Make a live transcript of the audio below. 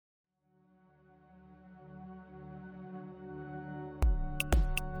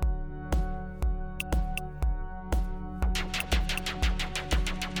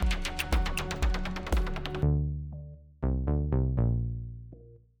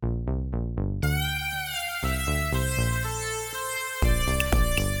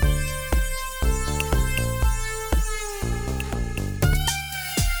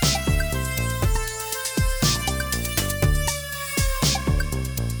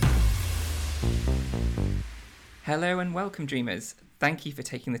Hello and welcome, Dreamers. Thank you for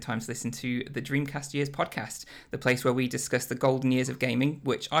taking the time to listen to the Dreamcast Years podcast, the place where we discuss the golden years of gaming,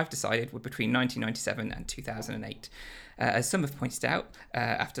 which I've decided were between 1997 and 2008. As some have pointed out,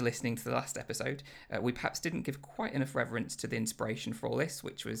 after listening to the last episode, we perhaps didn't give quite enough reverence to the inspiration for all this,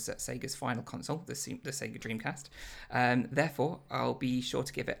 which was Sega's final console, the Sega Dreamcast. Therefore, I'll be sure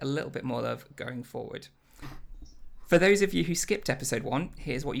to give it a little bit more love going forward. For those of you who skipped episode 1,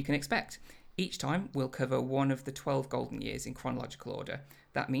 here's what you can expect. Each time, we'll cover one of the 12 golden years in chronological order.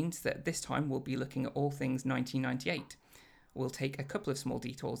 That means that this time we'll be looking at all things 1998. We'll take a couple of small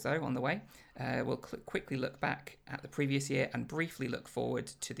detours, though, on the way. We'll quickly look back at the previous year and briefly look forward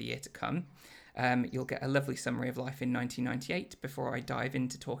to the year to come. You'll get a lovely summary of life in 1998 before I dive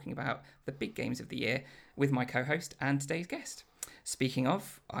into talking about the big games of the year with my co-host and today's guest. Speaking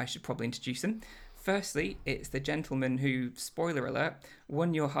of, I should probably introduce them. Firstly, it's the gentleman who, spoiler alert,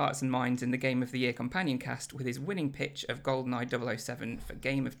 won your hearts and minds in the Game of the Year companion cast with his winning pitch of GoldenEye 007 for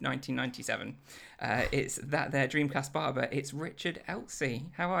Game of 1997. It's that there Dreamcast barber. It's Richard Elsey.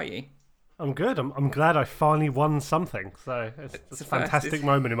 How are you? I'm good. I'm glad I finally won something. So it's a fantastic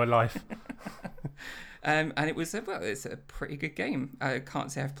moment in my life. And it was it's a pretty good game. I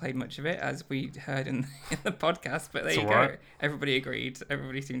can't say I've played much of it, as we heard in the podcast, but there you go. Everybody agreed.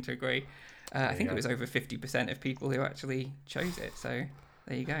 Everybody seemed to agree. I think it was over 50% of people who actually chose it. So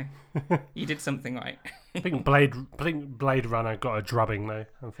there you go. You did something right. I think Blade Runner got a drubbing though,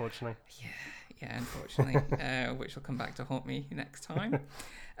 unfortunately. Yeah, unfortunately, which will come back to haunt me next time.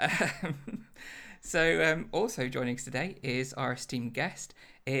 Also joining us today is our esteemed guest.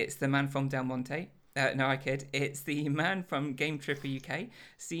 It's the man from Del Monte. No, I kid. It's the man from Game Tripper UK,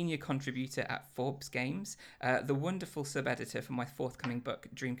 senior contributor at Forbes Games, the wonderful sub-editor for my forthcoming book,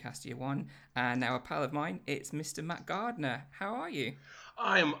 Dreamcast Year 1, and now a pal of mine, it's Mr. Matt Gardner. How are you?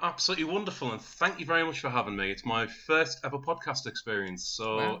 I am absolutely wonderful, and thank you very much for having me. It's my first ever podcast experience,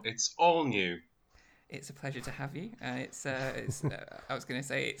 so It's all new. It's a pleasure to have you. I was going to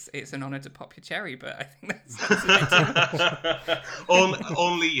say it's an honour to pop your cherry, but I think that's a bit too much.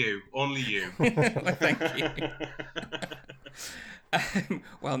 Only you. Well, thank you.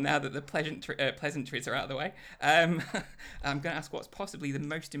 Well, now that the pleasantries are out of the way, I'm going to ask what's possibly the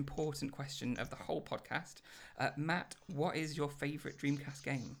most important question of the whole podcast. Matt, what is your favourite Dreamcast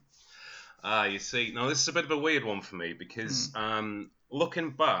game? You see, now this is a bit of a weird one for me because looking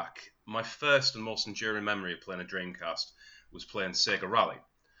back, my first and most enduring memory of playing a Dreamcast was playing Sega Rally.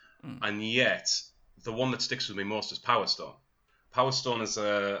 And yet, the one that sticks with me most is Power Stone. Power Stone is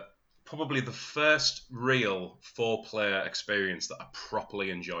probably the first real 4-player experience that I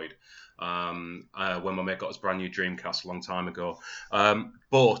properly enjoyed when my mate got his brand new Dreamcast a long time ago.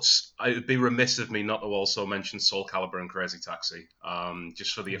 But it would be remiss of me not to also mention Soul Calibur and Crazy Taxi,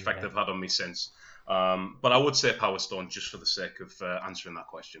 just for the effect they've had on me since. But I would say Power Stone just for the sake of answering that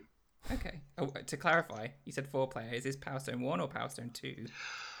question. Okay. Oh, to clarify, you said 4-player. Is this Power Stone 1 or Power Stone 2?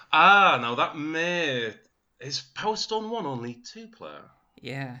 Now that is Power Stone 1 only 2-player?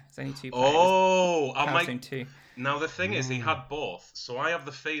 Yeah, it's only 2 players. Oh, Power Stone 2. Now the thing is, he had both, so I have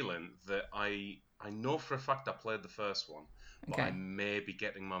the feeling that I know for a fact I played the first one, but I may be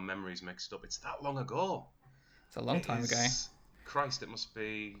getting my memories mixed up. It's that long ago. It's a long time ago. Christ, it must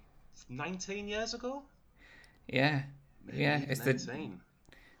be 19 years ago. Yeah, Maybe It's 19.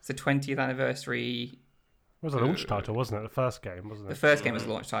 It's the 20th anniversary. It was a launch title, wasn't it? The first game, wasn't it? The first game was a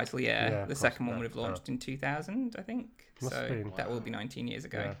launch title, yeah. The second one that, would have launched in 2000, I think. That will be 19 years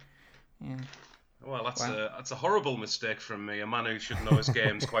ago. Yeah. Well, that's a horrible mistake from me, a man who should know his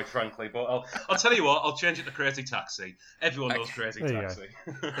games, quite frankly. But I'll tell you what, I'll change it to Crazy Taxi. Everyone knows Crazy Taxi.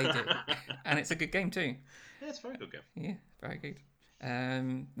 They do. And it's a good game too. Yeah, it's a very good game. Yeah, very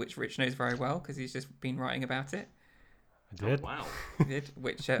good. Which Rich knows very well because he's just been writing about it. I did. Oh, wow. He did.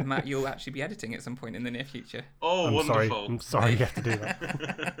 Which, Matt, you'll actually be editing at some point in the near future. Oh, wonderful. I'm sorry you have to do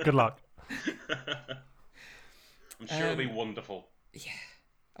that. Good luck. I'm sure it'll be wonderful. Yeah.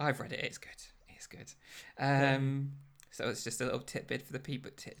 I've read it. It's good. It's good. So it's just a little tidbit for the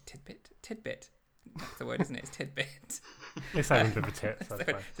people. Tidbit. That's the word, isn't it? It's tidbit. It's only a bit of a tit. So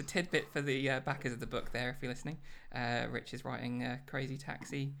it's a tidbit for the backers of the book there, if you're listening. Rich is writing a Crazy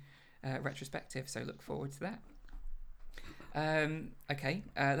Taxi retrospective, so look forward to that.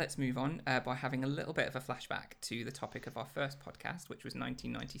 Let's move on by having a little bit of a flashback to the topic of our first podcast, which was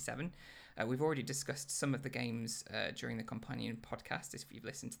 1997. We've already discussed some of the games during the companion podcast, if you've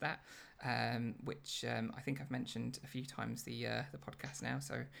listened to that, which I think I've mentioned a few times the podcast now.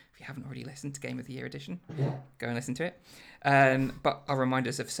 So if you haven't already listened to Game of the Year edition, go and listen to it. But I'll remind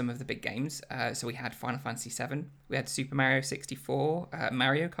us of some of the big games. So we had Final Fantasy VII, we had Super Mario 64,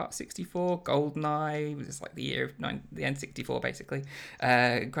 Mario Kart 64, GoldenEye, which is like the year of the N64 basically,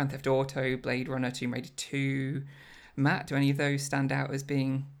 Grand Theft Auto, Blade Runner, Tomb Raider 2. Matt, do any of those stand out as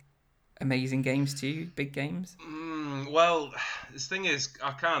being amazing games to you, big games? Well, the thing is,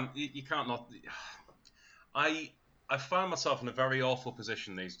 you can't not. I find myself in a very awful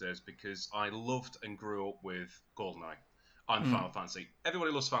position these days because I loved and grew up with GoldenEye and Final Fantasy.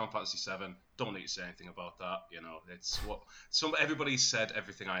 Everybody loves Final Fantasy VII. Don't need to say anything about that. You know, it's what everybody said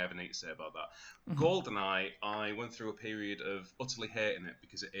everything I ever need to say about that. GoldenEye, I went through a period of utterly hating it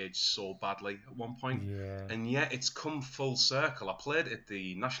because it aged so badly at one point. Yeah. And yet it's come full circle. I played it at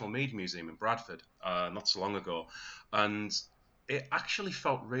the National Mead Museum in Bradford not so long ago, and it actually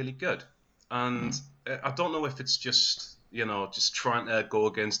felt really good. And I don't know if it's just trying to go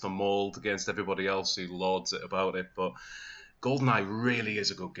against the mold, against everybody else who lauds it about it, but GoldenEye really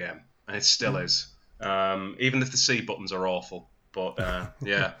is a good game, and it still is. Even if the C buttons are awful. But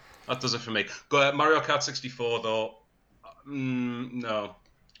yeah, that does it for me. Mario Kart 64, though, no.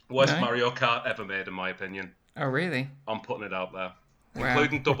 Worst Mario Kart ever made, in my opinion. Oh, really? I'm putting it out there. Wow.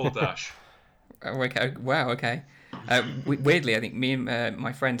 Including Double Dash. Okay. Wow, okay. Weirdly, I think me and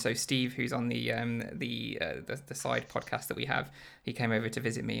my friend, so Steve, who's on the side podcast that we have, he came over to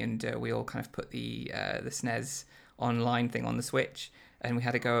visit me, and we all kind of put the SNES online thing on the Switch, and we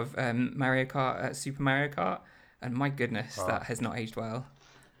had a go of Mario Kart, Super Mario Kart, and my goodness, that has not aged well.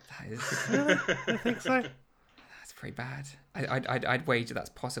 That is, Really? I think so. That's pretty bad. I'd wager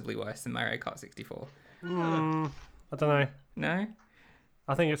that's possibly worse than Mario Kart 64. I don't know. No?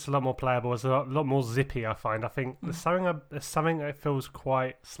 I think it's a lot more playable. It's a lot more zippy, I find. I think there's something that feels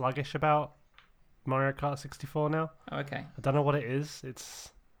quite sluggish about Mario Kart 64 now. Oh, okay. I don't know what it is. It's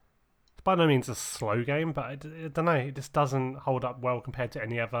by no means a slow game, but I don't know. It just doesn't hold up well compared to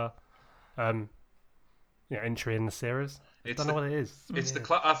any other entry in the series. I don't know what it is. I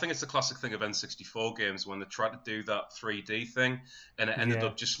think it's the classic thing of N64 games when they tried to do that 3D thing, and it ended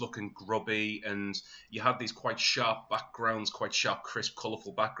up just looking grubby, and you had these quite sharp backgrounds, quite sharp, crisp,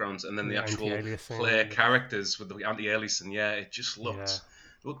 colourful backgrounds, and then the actual player characters with the anti-aliasing, it just looked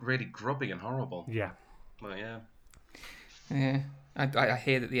really grubby and horrible. Yeah. Well, yeah. Yeah. I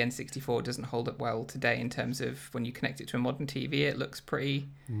hear that the N64 doesn't hold up well today in terms of when you connect it to a modern TV, it looks pretty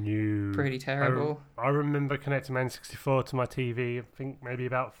terrible. I remember connecting my N64 to my TV, I think maybe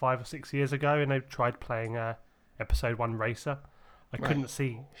about 5 or 6 years ago, and I tried playing Episode 1 Racer. I couldn't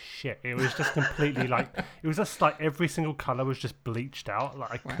see shit. It was just completely it was just like every single colour was just bleached out.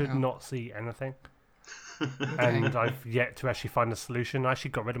 Like I could not see anything. And I've yet to actually find a solution. I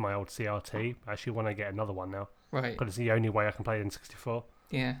actually got rid of my old CRT. I actually want to get another one now. Right. Because it's the only way I can play N64.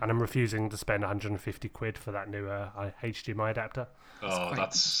 Yeah. And I'm refusing to spend 150 quid for that new HDMI adapter.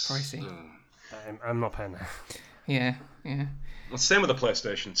 That's pricey. I'm not paying that. Yeah. Well, same with the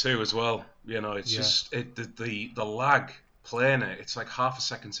PlayStation 2 as well. It's just the lag playing it. It's like half a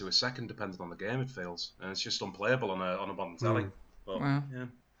second to a second, depending on the game. It feels, and it's just unplayable on a modern telly. But, wow. Yeah.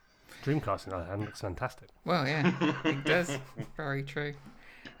 Dreamcast, on the other hand, looks fantastic. Well, yeah, it does. Very true.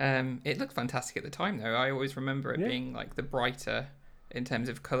 It looked fantastic at the time, though. I always remember it being like the brighter, in terms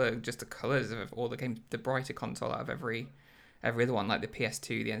of colour, just the colours of all the games, the brighter console out of every other one. Like the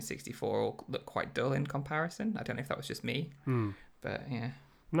PS2, the N64, all look quite dull in comparison. I don't know if that was just me, but yeah.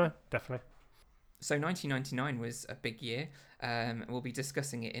 No, definitely. So 1999 was a big year. We'll be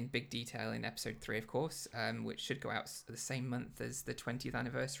discussing it in big detail in episode 3, of course, which should go out the same month as the 20th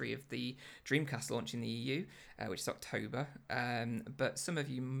anniversary of the Dreamcast launch in the EU, which is October. But some of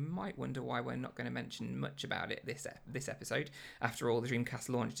you might wonder why we're not going to mention much about it this episode. After all, the Dreamcast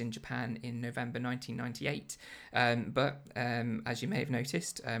launched in Japan in November 1998. But as you may have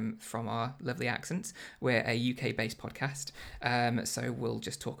noticed from our lovely accents, we're a UK-based podcast. So we'll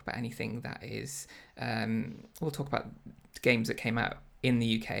just talk about anything that is... we'll talk about games that came out in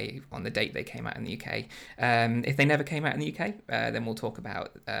the UK on the date they came out in the UK. If they never came out in the UK, then we'll talk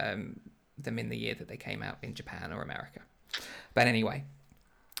about them in the year that they came out in Japan or America. But anyway,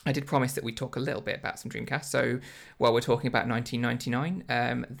 I did promise that we'd talk a little bit about some Dreamcast. So while we're talking about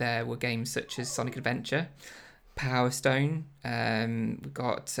 1999, there were games such as Sonic Adventure, Power Stone. We've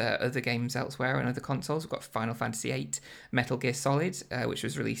got other games elsewhere on other consoles. We've got Final Fantasy VIII, Metal Gear Solid, which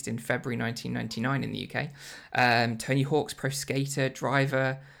was released in February 1999 in the UK. Tony Hawk's Pro Skater,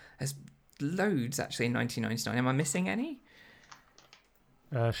 Driver. There's loads actually in 1999. Am I missing any?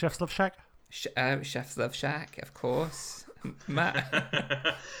 Chef's Love Shack. Chef's Love Shack, of course. Matt.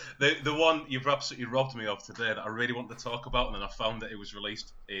 the one you've absolutely robbed me of today that I really wanted to talk about, and then I found that it was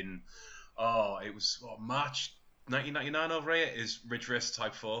released in March 1999 over here, is Ridge Racer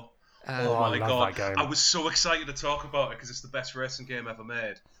Type 4. Oh my god! I was so excited to talk about it because it's the best racing game ever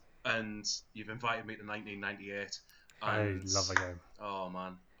made, and you've invited me to 1998. I love the game. Oh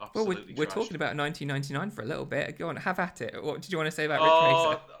man, absolutely. Well, we're talking about 1999 for a little bit. Go on, have at it. What did you want to say about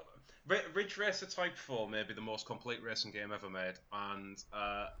Ridge Racer? Ridge Racer Type 4 may be the most complete racing game ever made, and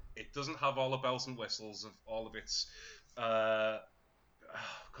it doesn't have all the bells and whistles of all of its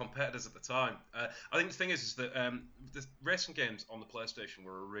competitors at the time. I think the thing is that the racing games on the PlayStation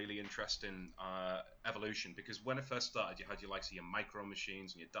were a really interesting evolution, because when it first started, you had your likes of your Micro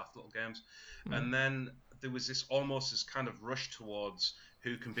Machines and your daft little games, and then there was this kind of rush towards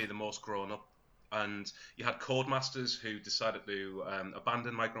who can be the most grown up. And you had Codemasters who decided to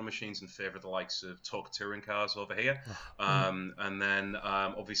abandon Micro Machines in favour of the likes of Toka touring cars over here. And then,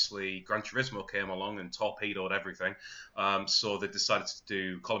 obviously, Gran Turismo came along and torpedoed everything. So they decided to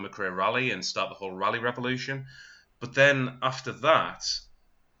do Colin McRae Rally and start the whole rally revolution. But then, after that,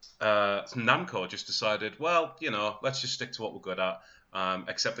 Namco just decided, well, let's just stick to what we're good at.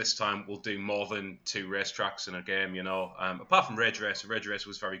 Except this time we'll do more than 2 racetracks in a game, apart from Ridge Racer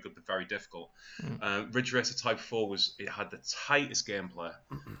was very good but very difficult. Ridge Racer Type 4 had the tightest gameplay,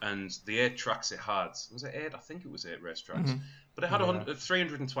 and the 8 tracks it had, was it 8? I think it was 8 racetracks. But it had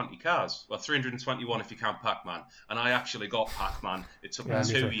 320 cars. Well, 321 if you count Pac-Man. And I actually got Pac-Man. It took me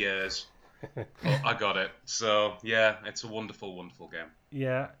 2 years. But I got it. So, yeah, it's a wonderful, wonderful game.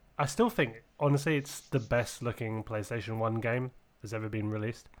 Yeah, I still think, honestly, it's the best looking PlayStation 1 game has ever been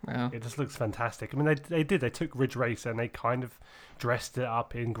released. Wow. It just looks fantastic. I mean, they took Ridge Racer and they kind of dressed it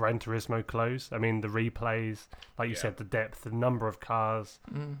up in Gran Turismo clothes. I mean, the replays, like you said, the depth, the number of cars.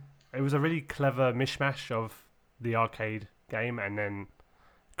 It was a really clever mishmash of the arcade game and then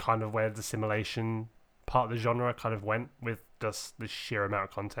kind of where the simulation part of the genre kind of went with just the sheer amount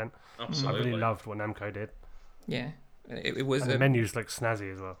of content. Absolutely. I really loved what Namco did. Yeah. It was. And the menus look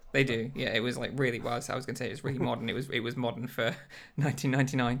snazzy as well. They do, yeah. It was like really was. I was going to say it was really modern. It was modern for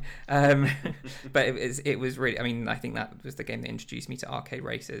 1999. But it was really. I mean, I think that was the game that introduced me to arcade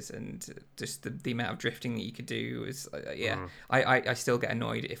races, and just the amount of drifting that you could do was I still get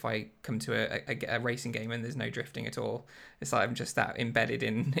annoyed if I come to a racing game and there's no drifting at all. It's like I'm just that embedded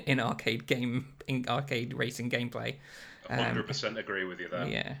in arcade racing gameplay. 100% agree with you there.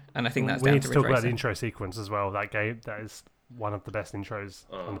 Yeah, and I think that's we down need to to talk Ridge about Racer. the intro sequence as well. That game, that is one of the best intros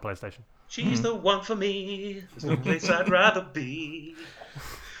on the PlayStation. She's the one for me. There's no place I'd rather be.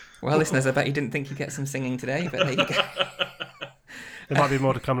 Well, listeners, I bet you didn't think you'd get some singing today, but there you go. There might be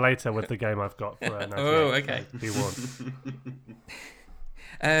more to come later with the game I've got for 98. Oh, okay. So be warned.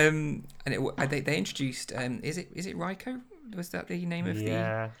 And they introduced. Is it Raiko? Was that the name of the?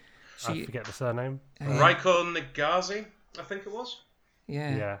 Yeah. I forget the surname. Raiko Nagazi, I think it was.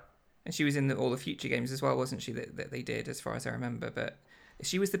 Yeah. And she was in all the future games as well, wasn't she? That they did, as far as I remember. But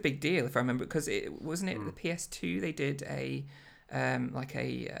she was the big deal, if I remember, because it wasn't it the PS2. They did a like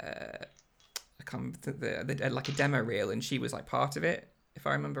a demo reel, and she was like part of it, if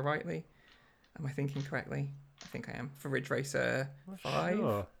I remember rightly. Am I thinking correctly? I think I am. For Ridge Racer 5.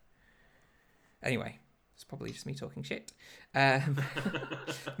 Sure. Anyway. It's probably just me talking shit.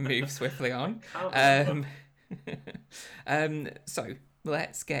 Move swiftly on. So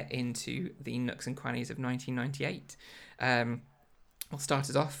let's get into the nooks and crannies of 1998. I'll start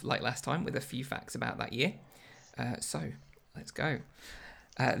us off like last time with a few facts about that year. So let's go.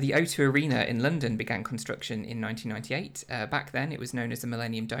 The O2 Arena in London began construction in 1998. Back then, it was known as the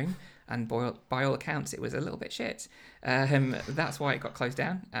Millennium Dome, and by all accounts, it was a little bit shit. That's why it got closed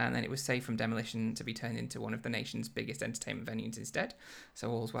down, and then it was saved from demolition to be turned into one of the nation's biggest entertainment venues instead. So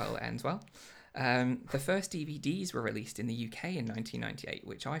all's well ends well. The first DVDs were released in the UK in 1998,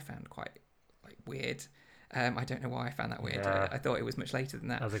 which I found quite weird. I don't know why I found that weird. Yeah. I thought it was much later than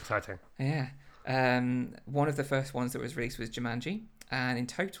that. That was exciting. Yeah. One of the first ones that was released was Jumanji, and in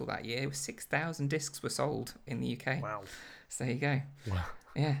total that year, 6,000 discs were sold in the UK. Wow. So there you go. Wow.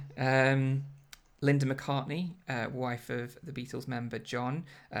 Yeah. Linda McCartney, wife of the Beatles member John,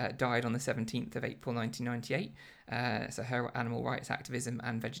 died on the 17th of April 1998. So her animal rights activism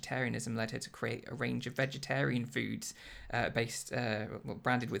and vegetarianism led her to create a range of vegetarian foods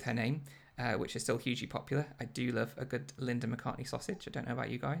branded with her name, which are still hugely popular. I do love a good Linda McCartney sausage. I don't know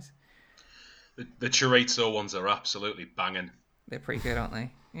about you guys. The chorizo ones are absolutely banging. They're pretty good, aren't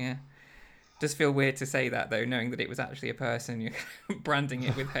they? Yeah. Does feel weird to say that, though, knowing that it was actually a person. You're branding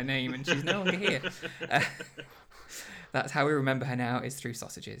it with her name and she's no longer here. That's how we remember her now, is through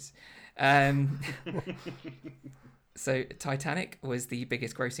sausages. So Titanic was the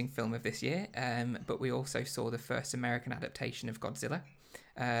biggest grossing film of this year, but we also saw the first American adaptation of Godzilla.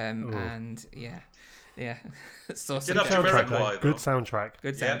 And yeah. So Did have Jamiroquai, good soundtrack.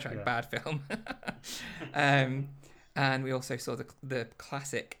 Good soundtrack, Yeah. bad film. And we also saw the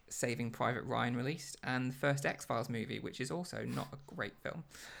classic Saving Private Ryan released, and the first X-Files movie, which is also not a great film.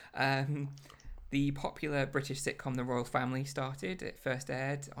 The popular British sitcom The Royal Family started. It first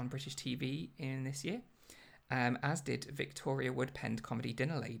aired on British TV in this year, as did Victoria Wood-penned comedy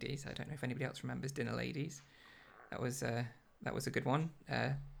Dinner Ladies. I don't know if anybody else remembers Dinner Ladies. That was a good one.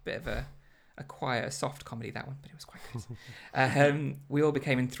 Bit of a quieter, soft comedy, that one, but it was quite good. We all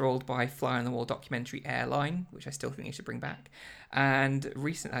became enthralled by Fly on the Wall documentary Airline, which I still think they should bring back. And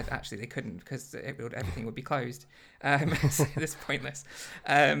actually they couldn't, because everything would be closed. So it's pointless.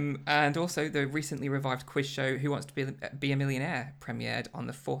 And also the recently revived quiz show Who Wants to Be a Millionaire premiered on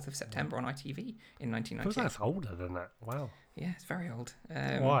the 4th of September on ITV in 1998. Feels like it's older than that. Wow. Yeah, it's very old.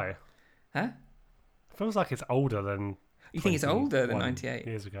 Why? Huh? Feels like it's older than. You think it's older than 98?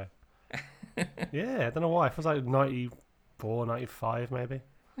 Years ago. Yeah, I don't know why. It feels like 94, 95 maybe.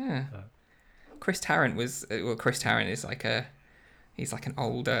 Yeah. Chris Tarrant Chris Tarrant is he's like an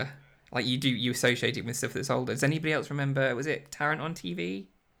older, like you associate it with stuff that's older. Does anybody else remember, was it Tarrant on TV?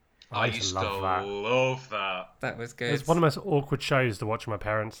 I used to love that. That was good. It's one of the most awkward shows to watch with my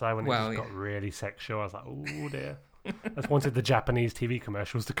parents though, when it just yeah. got really sexual. I was like, oh dear. I just wanted the Japanese TV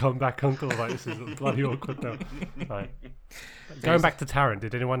commercials to come back, Uncle. Like, this is bloody awkward now. Right. Going back to Tarrant,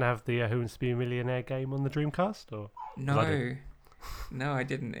 did anyone have the Who Wants to Be a Millionaire game on the Dreamcast? Or No, I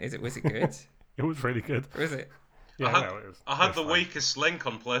didn't. Was it good? It was really good. Was it? Yeah, I had the weakest link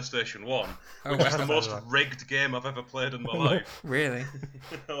on PlayStation 1, Oh, which is the most rigged game I've ever played in my life. Really?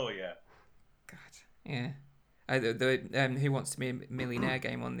 Oh, yeah. God, yeah. The Who Wants to Be a Millionaire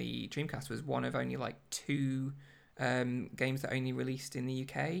game on the Dreamcast was one of only like 2 games that only released in the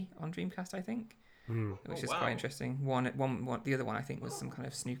UK on Dreamcast, I think. Which is quite interesting. The other one I think was some kind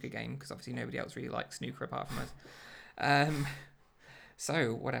of snooker game, because obviously nobody else really likes snooker apart from us.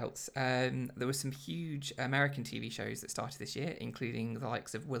 So what else? There were some huge American TV shows that started this year, including the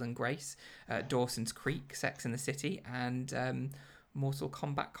likes of Will and Grace, Dawson's Creek, Sex and the City, and Mortal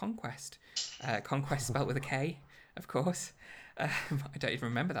Kombat Conquest. Conquest spelt with a K, of course. I don't even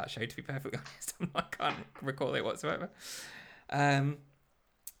remember that show, to be perfectly honest. I can't recall it whatsoever.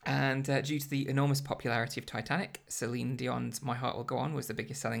 And due to the enormous popularity of Titanic, Celine Dion's My Heart Will Go On was the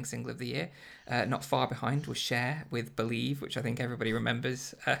biggest selling single of the year. Not far behind was Cher with Believe, which I think everybody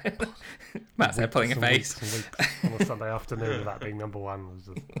remembers. Matt's there pulling a face. Weeks on a Sunday afternoon of that being number one was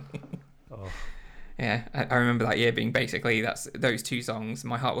just... Oh. Yeah, I remember that year being basically, those 2 songs,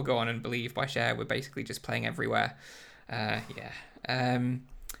 My Heart Will Go On and Believe by Cher, were basically just playing everywhere.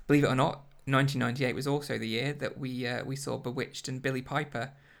 Believe it or not, 1998 was also the year that we saw Bewitched and Billie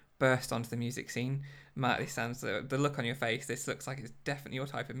Piper burst onto the music scene. Matt, this sounds the look on your face. This looks like it's definitely your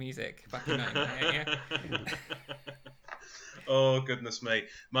type of music back in 1998. Yeah? Oh goodness me!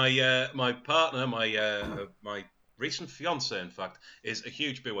 My partner, my recent fiance, in fact, is a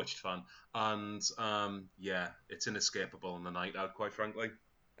huge Bewitched fan, and it's inescapable on the night out, quite frankly.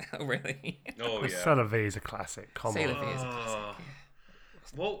 Oh really? Oh yeah. C'est la Vie is a classic. Come C'est la on. Vie is a classic.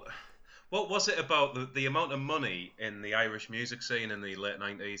 Yeah. What was it about the amount of money in the Irish music scene in the late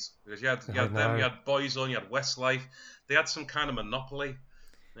 90s? Because you had them, you had Boyzone, you had Westlife. They had some kind of monopoly.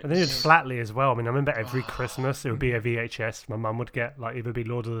 And then you had Flatley as well. I mean, I remember every Christmas it would be a VHS. My mum would get either be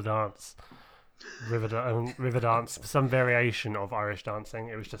Lord of the Dance, River Dance, some variation of Irish dancing.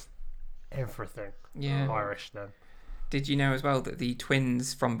 It was just everything Irish then. Did you know as well that the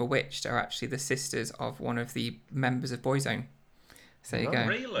twins from Bewitched are actually the sisters of one of the members of Boyzone? So there you go.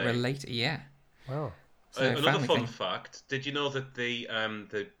 Really? Related, yeah. Wow. So another fun fact: did you know that the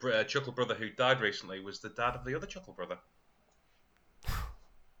Chuckle brother who died recently was the dad of the other Chuckle brother?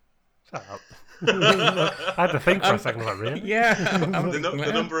 Shut up. I had to think for a second. Like, really? Yeah.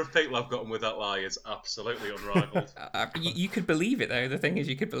 The number of people I've gotten with that lie is absolutely unrivaled. You could believe it, though. The thing is,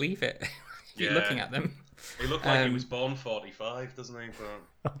 you could believe it. If you're looking at them. He looked like he was born 45, doesn't he?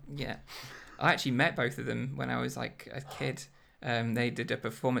 But... Yeah. I actually met both of them when I was like a kid. They did a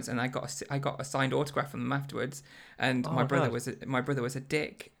performance, and I got a signed autograph from them afterwards. And my brother was a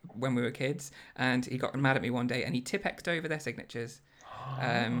dick when we were kids, and he got mad at me one day, and he Tipp-Ex'd over their signatures.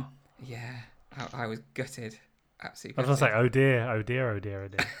 Yeah, I was gutted, absolutely. I was gonna say, oh dear, oh dear, oh dear, oh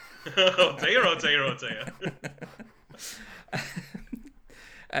dear. Oh dear, oh dear, oh dear.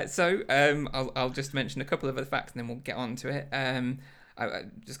 So I'll just mention a couple of other facts, and then we'll get on to it.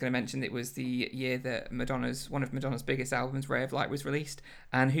 I'm just going to mention it was the year that one of Madonna's biggest albums, Ray of Light, was released.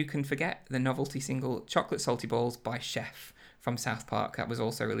 And who can forget the novelty single Chocolate Salty Balls by Chef from South Park. That was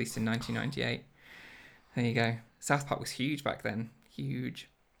also released in 1998. There you go. South Park was huge back then. Huge.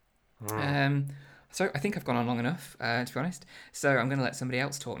 So I think I've gone on long enough, to be honest. So I'm going to let somebody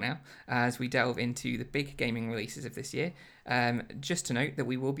else talk now as we delve into the big gaming releases of this year. Just to note that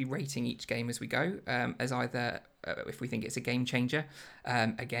we will be rating each game as we go, as either if we think it's a game changer,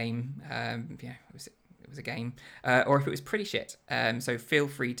 a game, it was a game, or if it was pretty shit. So feel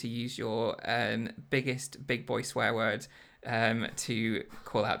free to use your biggest big boy swear word to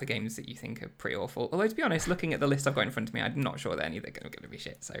call out the games that you think are pretty awful. Although, to be honest, looking at the list I've got in front of me, I'm not sure that any of them are going to be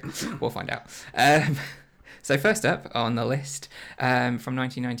shit, so we'll find out. So first up on the list, from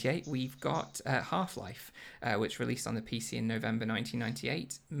 1998, we've got Half-Life, which released on the PC in November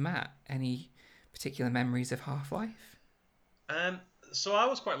 1998. Matt, any particular memories of Half-Life? So I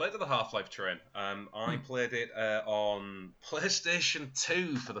was quite late to the Half-Life train. I played it on PlayStation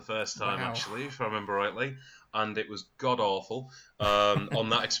 2 for the first time, actually, if I remember rightly. And it was god-awful, on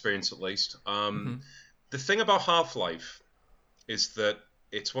that experience at least. The thing about Half-Life is that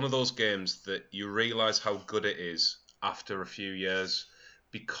it's one of those games that you realise how good it is after a few years,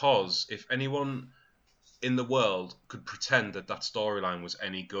 because if anyone in the world could pretend that that storyline was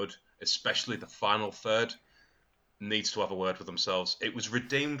any good, especially the final third, needs to have a word with themselves. It was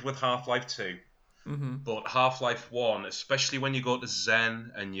redeemed with Half-Life 2, but Half-Life 1, especially when you go to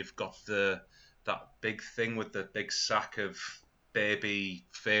Zen and you've got that big thing with the big sack of baby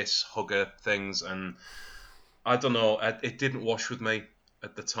face hugger things, and I don't know, it didn't wash with me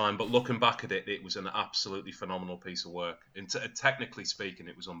at the time, but looking back at it, it was an absolutely phenomenal piece of work. Technically speaking,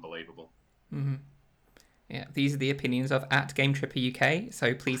 it was unbelievable. Yeah, these are the opinions of @GameTripperUK,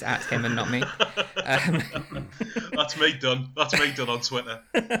 so please at him and not me. That's me done. That's me done on Twitter.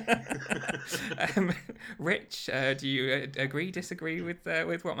 Rich, do you agree, disagree with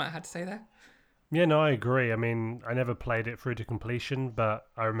what Matt had to say there? Yeah, no, I agree. I mean, I never played it through to completion, but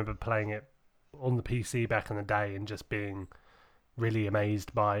I remember playing it on the PC back in the day and just being really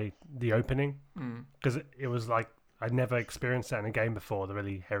amazed by the opening. Because it was like, I'd never experienced that in a game before, the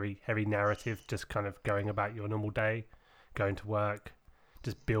really heavy narrative, just kind of going about your normal day, going to work,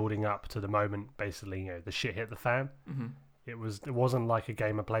 just building up to the moment, basically, the shit hit the fan. It wasn't like a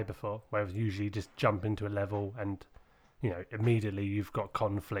game I played before, where it was usually just jump into a level and immediately you've got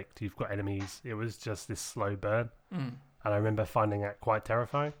conflict, you've got enemies. It was just this slow burn. And I remember finding that quite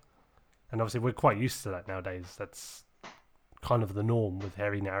terrifying. And obviously we're quite used to that nowadays. That's kind of the norm with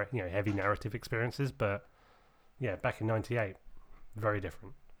heavy narrative experiences. But yeah, back in '98, very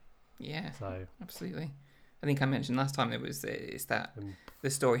different. Yeah, so absolutely. I think I mentioned last time it's that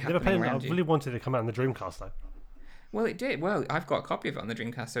the story happening around you. I really wanted it to come out on the Dreamcast though. Well, it did. Well, I've got a copy of it on the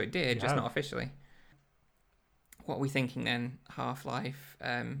Dreamcast, so it did, just not officially. What are we thinking then? Half-Life,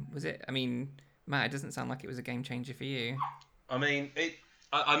 was it? I mean, Matt, it doesn't sound like it was a game changer for you. I mean,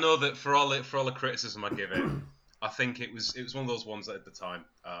 I know that for all the criticism I give it, I think it was one of those ones that at the time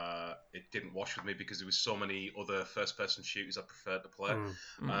it didn't wash with me because there was so many other first-person shooters I preferred to play.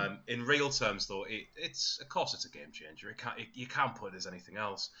 In real terms, though, it's of course it's a game changer. You can't put it as anything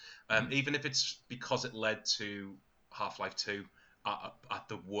else, even if it's because it led to Half-Life 2. At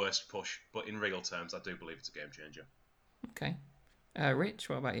the worst push, but in real terms, I do believe it's a game changer. Okay. Rich,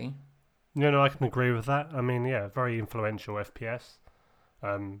 what about you? No, I can agree with that. I mean, yeah, very influential FPS.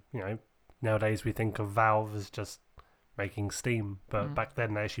 Nowadays we think of Valve as just making Steam, but back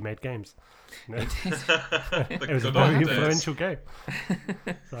then they actually made games. It was a very influential game.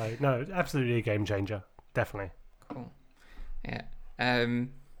 So, no, absolutely a game changer. Definitely. Cool. Yeah.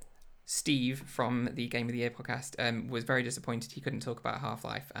 Steve from the Game of the Year podcast was very disappointed he couldn't talk about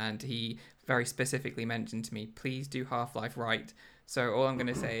Half-Life, and he very specifically mentioned to me, please do Half-Life right. So all I'm going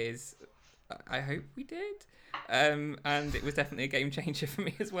to say is I hope we did. And it was definitely a game changer for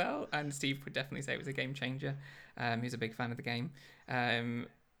me as well, and Steve would definitely say it was a game changer. He's a big fan of the game.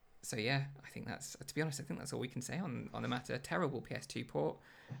 So yeah, I think that's, to be honest, I think that's all we can say on the matter. Terrible PS2 port.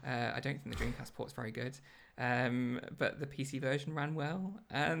 I don't think the Dreamcast port's very good. But the PC version ran well,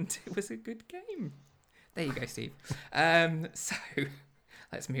 and it was a good game. There you go, Steve. So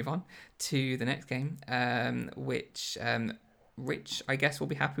let's move on to the next game, which Rich, I guess, will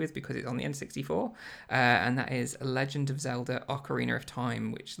be happy with because it's on the N64, and that is Legend of Zelda Ocarina of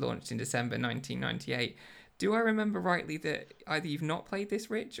Time, which launched in December 1998. Do I remember rightly that either you've not played this,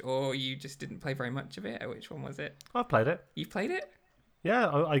 Rich, or you just didn't play very much of it? Or which one was it? I've played it. You've played it? Yeah,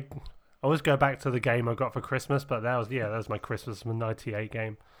 I always go back to the game I got for Christmas, but that was my Christmas '98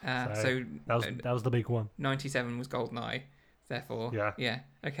 game. So that was the big one. 97 was GoldenEye. Therefore, Yeah. yeah,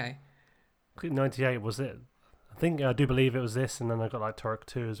 okay. I think 98 was it. I do believe it was this, and then I got like Turok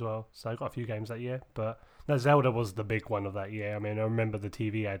 2 as well. So I got a few games that year. But no, Zelda was the big one of that year. I mean, I remember the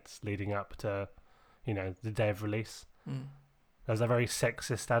TV ads leading up to, the day of release. Mm. There was a very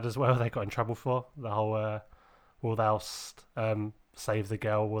sexist ad as well they got in trouble for. The whole, will thou save the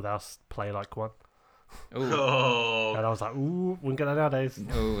girl, will thou play like one? Oh. And I was like, ooh, wouldn't get that nowadays.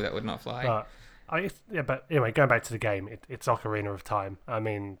 No, that would not fly. But, but anyway, going back to the game, it's Ocarina of Time. I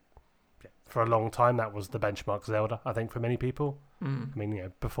mean, for a long time, that was the benchmark Zelda, I think, for many people. Mm. I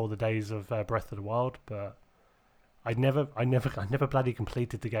mean, before the days of Breath of the Wild, but I never bloody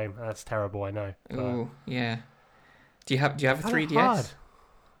completed the game. That's terrible, I know. Oh, yeah. Do you have a 3DS? Hard.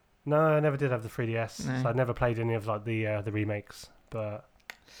 No, I never did have the 3DS. No. So I never played any of like the remakes. But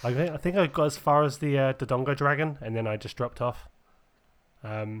I think I got as far as the Dodongo Dragon, and then I just dropped off.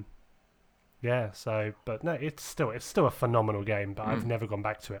 Yeah. So, but no, it's still a phenomenal game. But I've never gone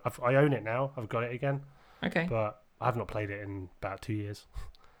back to it. I own it now. I've got it again. Okay. But I have not played it in about 2 years.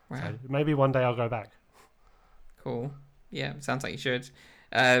 Wow. So maybe one day I'll go back. Cool. Yeah, sounds like you should.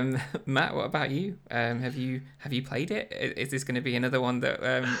 Matt, what about you? Have you played it? Is this going to be another one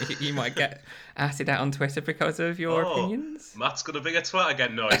that you might get asked out on Twitter because of your opinions? Matt's going to be a twat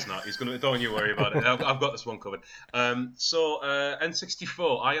again. No, he's not. He's going to. Don't you worry about it. I've got this one covered. So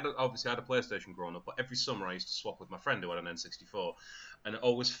N64. I had a PlayStation growing up, but every summer I used to swap with my friend who had an N64, and it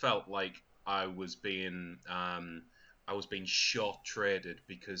always felt like I was being short traded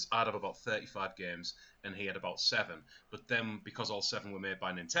because I'd have about 35 games and he had about 7. But then because all 7 were made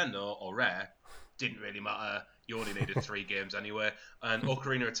by Nintendo or Rare, didn't really matter. You only needed 3 games anyway. And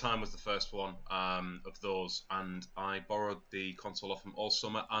Ocarina of Time was the first one of those. And I borrowed the console off him all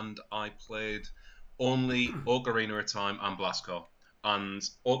summer and I played only Ocarina of Time and Blasco. And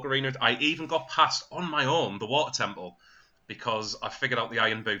I even got past on my own the Water Temple because I figured out the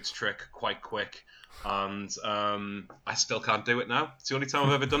Iron Boots trick quite quick. And I still can't do it now. It's the only time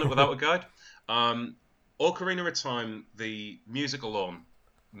I've ever done it without a guide. Ocarina of Time, the music alone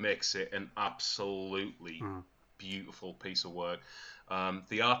makes it an absolutely beautiful piece of work.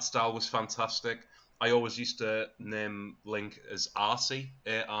 The art style was fantastic. I always used to name Link as Arsey,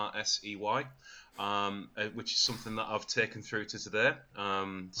 Arsey, which is something that I've taken through to today.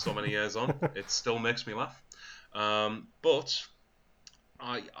 So many years on, it still makes me laugh. But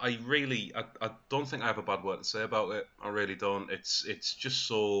I don't think I have a bad word to say about it. I really don't. It's just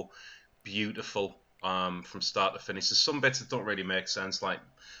so beautiful from start to finish. There's some bits that don't really make sense, like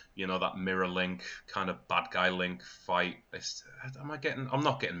that Mirror Link kind of bad guy Link fight. I'm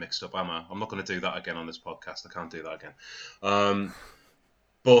not getting mixed up, am I? I'm not going to do that again on this podcast. I can't do that again.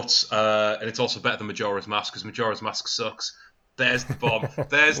 But and it's also better than Majora's Mask because Majora's Mask sucks. There's the bomb.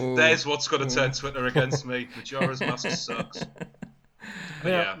 There's what's going to turn Twitter against me. Majora's Mask sucks.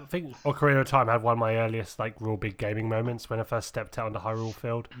 Yeah, I think Ocarina of Time had one of my earliest real big gaming moments when I first stepped out on the Hyrule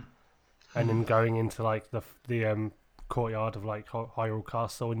Field, and then going into the courtyard of Hyrule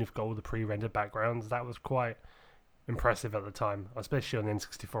Castle, and you've got all the pre-rendered backgrounds. That was quite impressive at the time, especially on the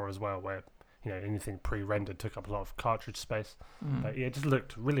N64 as well, where anything pre-rendered took up a lot of cartridge space. But yeah, it just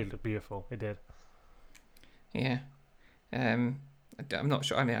really looked beautiful. It did. Yeah, I'm not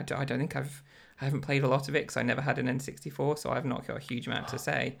sure. I mean, I don't think I haven't played a lot of it because I never had an N64, so I've not got a huge amount to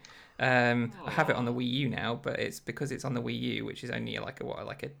say. I have it on the Wii U now, but it's because it's on the Wii U, which is only like a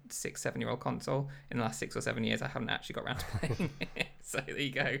 6-7-year-old console. In the last 6 or 7 years, I haven't actually got around to playing it. So there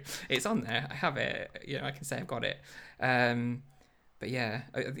you go. It's on there. I have it. I can say I've got it. But yeah,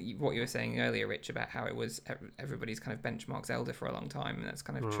 what you were saying earlier, Rich, about how it was everybody's kind of benchmark Zelda for a long time, and that's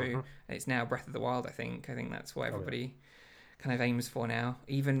kind of true. And it's now Breath of the Wild, I think. I think that's what everybody kind of aims for now.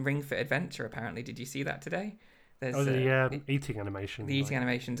 Even Ring Fit Adventure, apparently. Did you see that today? There's the eating animation. The eating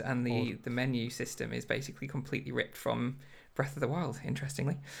animations and the menu system is basically completely ripped from Breath of the Wild,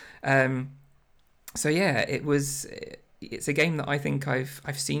 interestingly. So yeah, it's a game that I think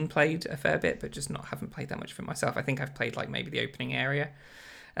I've seen played a fair bit, but just haven't played that much for myself. I think I've played maybe the opening area.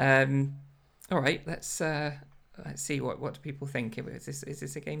 All right, let's see what do people think. Is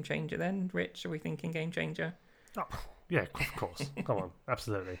this a game changer then, Rich? Are we thinking game changer? Oh, yeah, of course. Come on,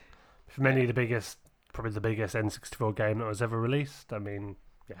 absolutely. For many, probably the biggest N64 game that was ever released. I mean,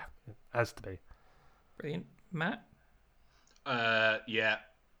 yeah, it has to be. Brilliant. Matt? Yeah,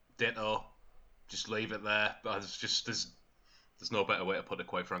 ditto. Just leave it there. There's no better way to put it,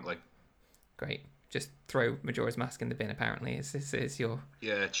 quite frankly. Great. Just throw Majora's Mask in the bin, apparently. Is your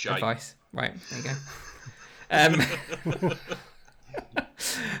advice. Right, there you go.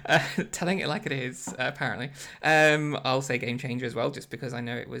 Telling it like it is, apparently. I'll say game changer as well, just because I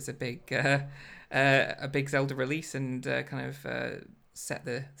know it was a big Zelda release and kind of set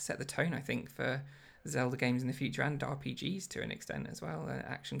the tone, I think, for Zelda games in the future and RPGs to an extent as well,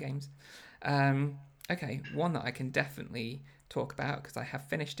 action games. Okay, one that I can definitely talk about because I have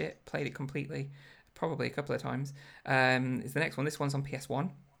finished it, played it completely, probably a couple of times, is the next one. This one's on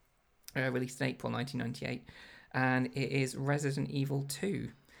PS1, released in April 1998, and it is Resident Evil 2.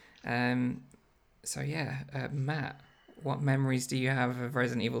 Matt, what memories do you have of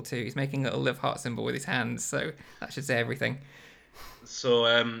Resident Evil 2? He's making a little love heart symbol with his hands, so that should say everything. So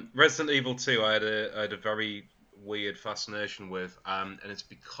Resident Evil 2 I had a very weird fascination with, and it's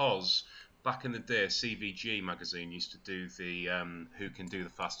because back in the day CVG magazine used to do the who can do the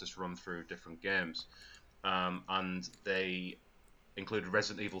fastest run through different games, and they included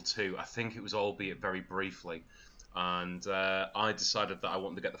Resident Evil 2. I think it was, albeit very briefly, and I decided that I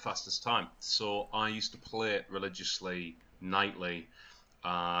wanted to get the fastest time, so I used to play it religiously nightly,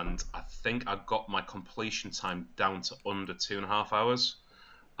 and I think I got my completion time down to under 2.5 hours,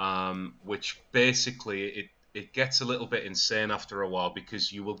 which basically it gets a little bit insane after a while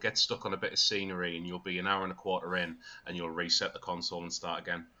because you will get stuck on a bit of scenery and you'll be an hour and a quarter in and you'll reset the console and start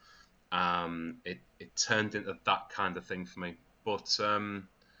again. It turned into that kind of thing for me. But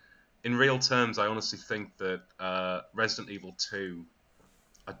in real terms, I honestly think that Resident Evil 2,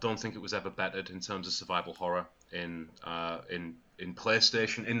 I don't think it was ever bettered in terms of survival horror in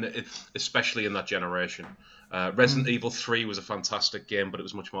PlayStation, especially in that generation. Resident Evil 3 was a fantastic game, but it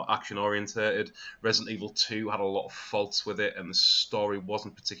was much more action orientated. Resident Evil 2 had a lot of faults with it, and the story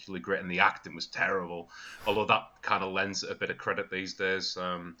wasn't particularly great, and the acting was terrible. Although that kind of lends it a bit of credit these days.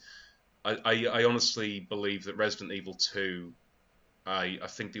 I honestly believe that Resident Evil 2, I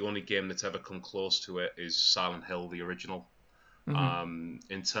think the only game that's ever come close to it is Silent Hill, the original.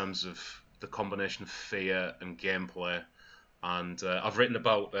 In terms of the combination of fear and gameplay. And I've written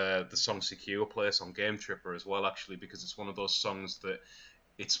about the song Secure Place on Game Tripper as well, actually, because it's one of those songs that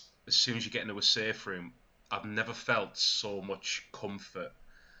it's as soon as you get into a safe room, I've never felt so much comfort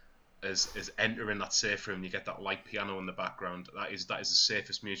as entering that safe room. You get that light piano in the background. That is the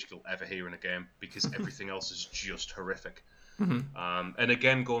safest music you'll ever hear in a game, because everything else is just horrific. And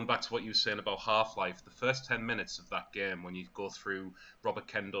again, going back to what you were saying about Half-Life, the first 10 minutes of that game, when you go through Robert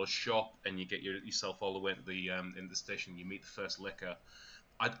Kendo's shop and you get yourself all the way into the station, you meet the first Licker.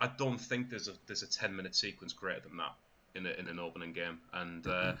 I don't think there's a 10-minute sequence greater than that in an opening game. And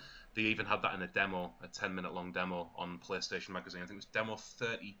they even had that in a demo, a 10-minute long demo on PlayStation Magazine. I think it was demo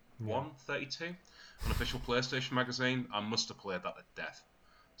 31, 32 on official PlayStation Magazine. I must have played that to death.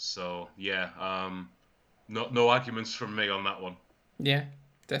 So yeah. No arguments from me on that one. Yeah,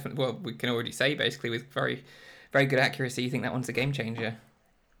 definitely. Well, we can already say basically with very, very good accuracy, you think that one's a game changer.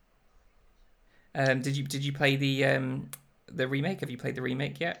 Did you play the remake? Have you played the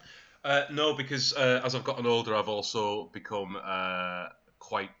remake yet? No, because as I've gotten older, I've also become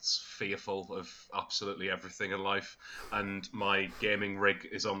quite fearful of absolutely everything in life, and my gaming rig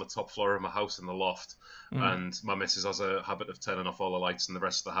is on the top floor of my house in the loft, and my missus has a habit of turning off all the lights in the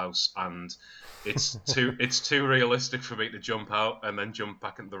rest of the house, and it's too realistic for me to jump out and then jump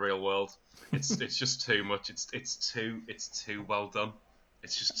back into the real world. It's just too much. It's too well done.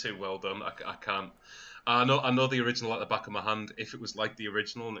 It's just too well done. I can't. I know the original at the back of my hand. If it was like the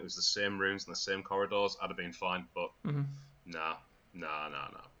original and it was the same rooms and the same corridors, I'd have been fine. But nah. No.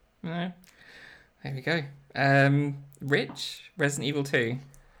 There we go. Rich, Resident Evil 2.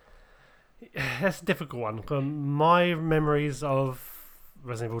 That's a difficult one. My memories of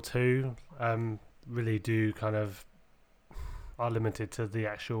Resident Evil 2 really do kind of are limited to the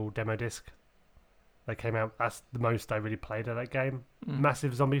actual demo disc that came out. That's the most I really played of that game.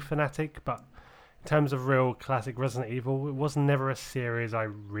 Massive zombie fanatic, but in terms of real classic Resident Evil, it was never a series I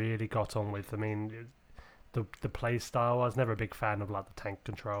really got on with. I mean, the play style, I was never a big fan of like the tank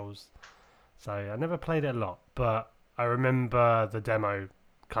controls, so I never played it a lot, but I remember the demo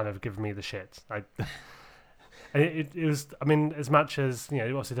kind of giving me the shits. It was, I mean, as much as, you know,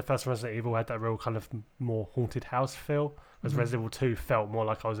 obviously the first Resident Evil had that real kind of more haunted house feel, whereas Resident Evil 2 felt more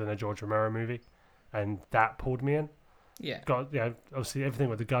like I was in a George Romero movie, and that pulled me in. Yeah. Got, you know, obviously everything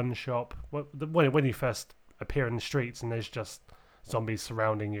with the gun shop, when you first appear in the streets and there's just zombies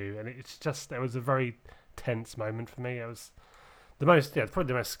surrounding you, and it was a very tense moment for me. It was probably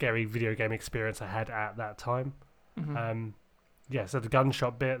the most scary video game experience I had at that time. So the gun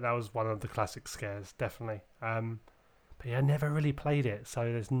shop bit, that was one of the classic scares, definitely. But yeah, I never really played it, so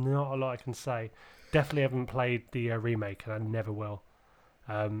there's not a lot I can say. Definitely haven't played the remake, and I never will.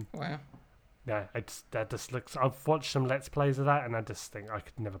 Wow. yeah, that just looks. I've watched some Let's Plays of that, and I just think I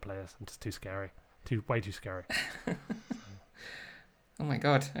could never play this. I'm just too scary, way too scary. Oh my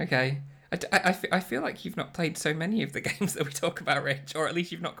god. Okay. I feel like you've not played so many of the games that we talk about, Rich, or at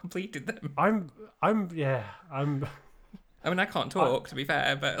least you've not completed them. I'm. I mean, I can't talk, to be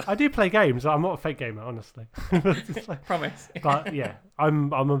fair, but I do play games. I'm not a fake gamer, honestly. promise. But yeah,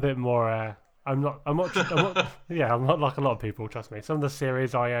 I'm a bit more. I'm not. Yeah, I'm not like a lot of people. Trust me. Some of the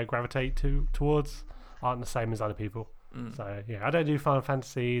series I gravitate towards aren't the same as other people. So yeah, I don't do Final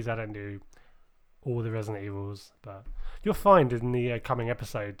Fantasies. I don't do all the Resident Evils, but you'll find in the coming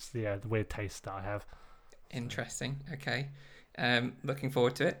episodes the weird taste that I have. Interesting. Okay. Looking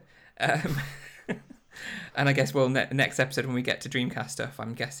forward to it. And I guess next episode when we get to Dreamcast stuff,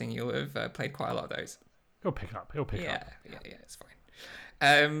 I'm guessing you'll have played quite a lot of those. He'll pick up. Yeah, it's fine.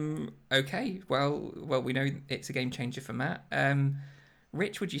 Okay. Well, we know it's a game changer for Matt.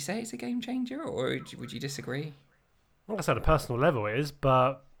 Rich, would you say it's a game changer, or would you disagree? Like I said, on a personal level it is,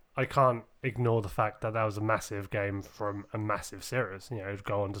 but I can't ignore the fact that was a massive game from a massive series. You know, it'd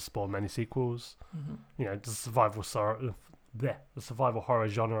go on to spawn many sequels. Mm-hmm. You know, the survival horror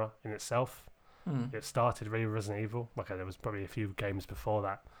genre in itself. It started really with Resident Evil. Okay, there was probably a few games before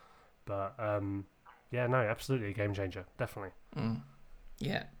that, but yeah, no, absolutely a game changer, definitely.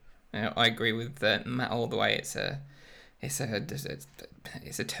 Yeah, I agree with Matt all the way. It's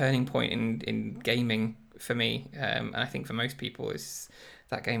a turning point in gaming for me, and I think for most people,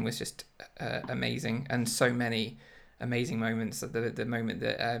 that game was just amazing, and so many amazing moments. The moment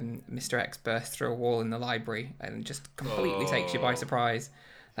that Mr. X bursts through a wall in the library and just completely takes you by surprise.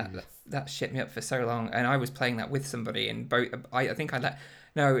 That shit me up for so long, and I was playing that with somebody, and both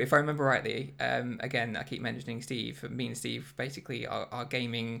if I remember rightly, again I keep mentioning Steve. Me and Steve, basically our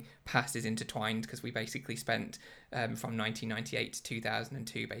gaming past is intertwined because we basically spent from 1998 to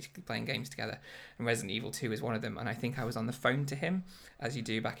 2002 basically playing games together, and Resident Evil 2 is one of them. And I think I was on the phone to him, as you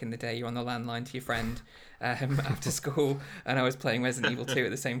do back in the day. You're on the landline to your friend after school, and I was playing Resident Evil 2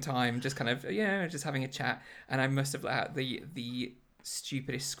 at the same time, just kind of just having a chat, and I must have let out the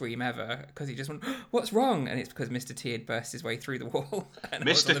stupidest scream ever because he just went, "What's wrong?" And it's because Mr. T had burst his way through the wall.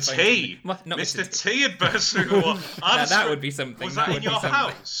 Mr. T? Mr. T had burst through the wall. That would be something. Was that in your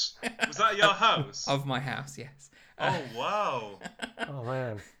house? Was that your house? Of my house, yes. Oh, wow. Oh,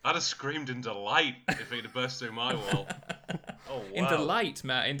 man. I'd have screamed in delight if he'd have burst through my wall. Oh, wow. In delight,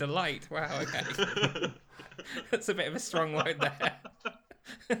 Matt. In delight. Wow, okay. That's a bit of a strong word there.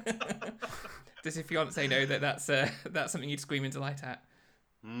 Does your fiance know that's something you'd scream in delight at?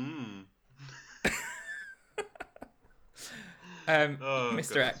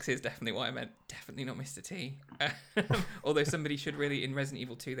 Mr. X is definitely what I meant. Definitely not Mr. T. Although somebody should really, in Resident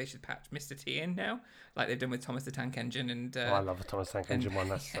Evil 2, they should patch Mr. T in now, like they've done with Thomas the Tank Engine and. I love the Thomas Tank Engine one.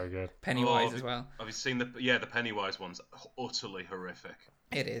 That's so good. Pennywise as well. Have you seen the Pennywise one's utterly horrific.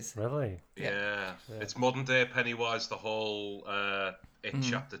 It is. Really? Yeah. It's modern day Pennywise. The whole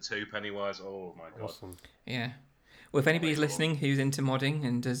Chapter 2 Pennywise. Oh my god. Awesome. Yeah. Well, if anybody's listening who's into modding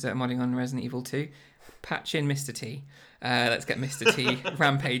and does modding on Resident Evil 2, patch in Mr. T. Let's get Mr. T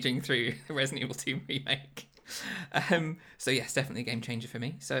rampaging through the Resident Evil 2 remake. So yes, definitely a game changer for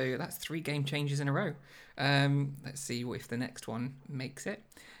me. So that's 3 game changers in a row. Let's see if the next one makes it.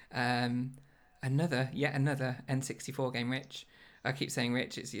 Another N64 game, Rich. I keep saying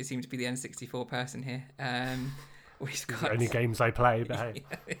Rich. You seem to be the N64 person here. We've got the only games I play, but hey.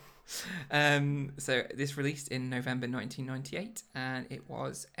 So this released in November 1998, and it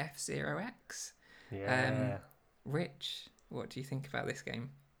was F-Zero X. Yeah. Rich, what do you think about this game?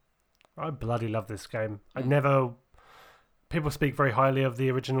 I bloody love this game. People speak very highly of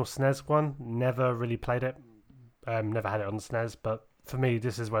the original SNES one. Never really played it. Never had it on the SNES, but for me,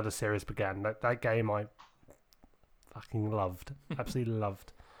 this is where the series began. That game I fucking loved. Absolutely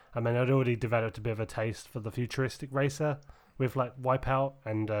loved. I mean, I'd already developed a bit of a taste for the futuristic racer with like Wipeout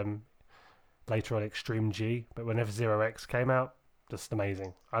and later on Extreme G. But when F-Zero X came out, just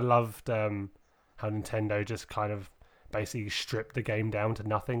amazing. I loved how Nintendo just kind of basically stripped the game down to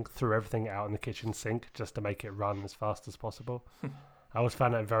nothing, threw everything out in the kitchen sink just to make it run as fast as possible. I always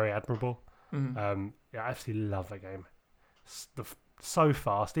found that very admirable. I absolutely love that game. So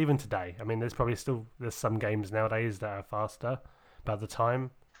fast, even today. I mean, there's some games nowadays that are faster, but at the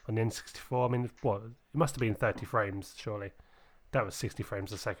time on the N64, I mean, it must have been 30 frames, surely. That was 60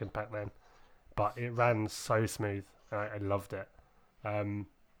 frames a second back then. But it ran so smooth. I loved it.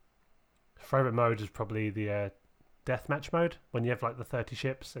 Favorite mode is probably the deathmatch mode, when you have like the 30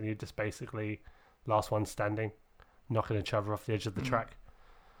 ships and you're just basically last one standing, knocking each other off the edge of the track.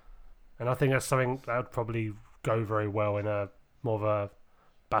 And I think that's something that would probably go very well in a more of a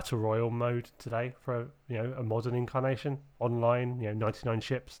battle royale mode today for a modern incarnation online. 99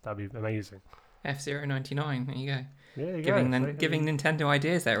 ships. That'd be amazing. F-Zero 99. There you go. Yeah, you giving Nintendo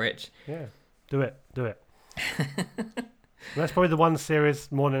ideas there, Rich. Yeah, do it. That's probably the one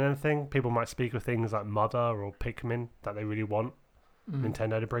series more than anything. People might speak of things like Mother or Pikmin that they really want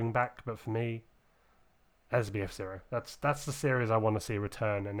Nintendo to bring back, but for me, it has to be F-Zero. That's the series I want to see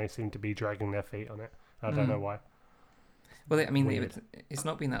return, and they seem to be dragging their feet on it. I don't know why. Well, it's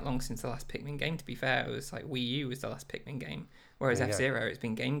not been that long since the last Pikmin game, to be fair. It was like Wii U was the last Pikmin game, whereas F-Zero, it's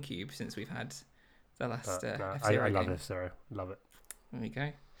been GameCube since we've had the last F-Zero game. I love F-Zero. Love it. There we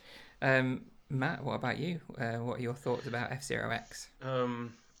go. Matt, what about you? What are your thoughts about F-Zero X?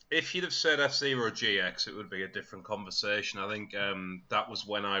 If you'd have said F-Zero GX, it would be a different conversation. I think that was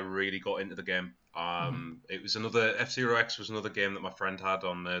when I really got into the game. It was F-Zero X was another game that my friend had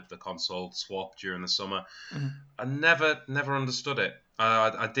on the console swap during the summer. I never understood it.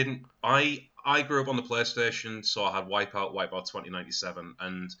 I didn't. I grew up on the PlayStation, so I had Wipeout 2097,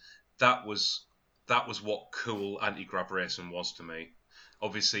 and that was what cool anti-grav racing was to me.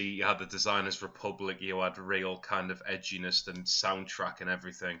 Obviously, you had the Designers Republic, you had real kind of edginess and soundtrack and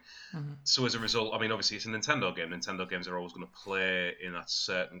everything. So as a result, I mean, obviously it's a Nintendo game. Nintendo games are always going to play in that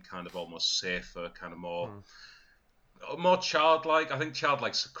certain kind of almost safer, kind of more childlike. I think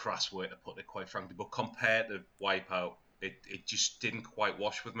childlike's a crass way to put it, quite frankly. But compared to Wipeout, it just didn't quite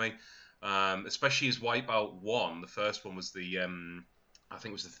wash with me. Especially as Wipeout 1, the first one was I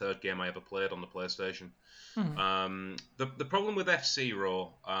think it was the third game I ever played on the PlayStation. The problem with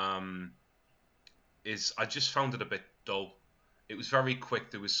F-Zero is I just found it a bit dull. It was very quick.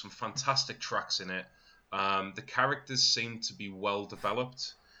 There was some fantastic tracks in it. The characters seemed to be well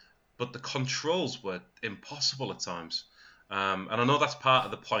developed, but the controls were impossible at times. And I know that's part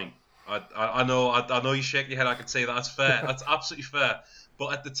of the point. I know you shake your head. I can say that's fair. That's absolutely fair.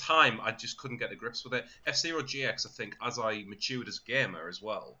 But at the time, I just couldn't get to grips with it. F-Zero GX, I think, as I matured as a gamer as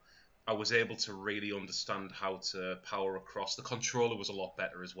well, I was able to really understand how to power across. The controller was a lot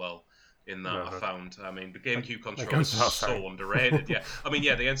better as well in that, I found. I mean, the GameCube controller is so underrated. Yeah, I mean, the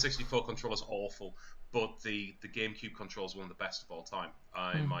N64 controller is awful, but the GameCube controller is one of the best of all time,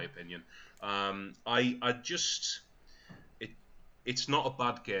 in my opinion. It's not a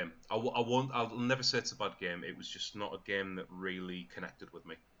bad game. I'll never say it's a bad game. It was just not a game that really connected with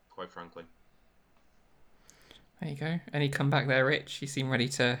me, quite frankly. There you go. Any comeback there, Rich? You seem ready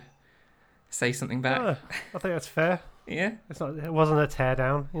to say something back. I think that's fair. Yeah. It wasn't a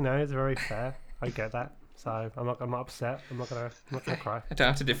teardown. It's very fair. I get that. So I'm not upset. I'm not gonna cry. I don't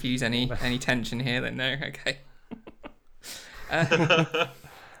have to diffuse any tension here. Then no. Okay.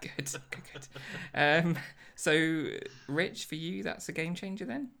 Good. So, Rich, for you, that's a game changer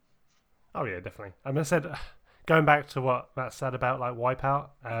then? Oh yeah, definitely. I said, going back to what Matt said about like Wipeout,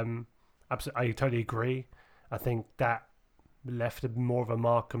 absolutely, I totally agree. I think that left more of a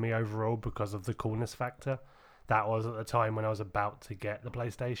mark on me overall because of the coolness factor. That was at the time when I was about to get the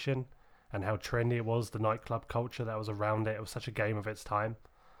PlayStation, and how trendy it was, the nightclub culture that was around it. It was such a game of its time.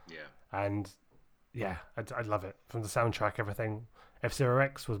 Yeah. And yeah, I love it. From the soundtrack, everything. F-Zero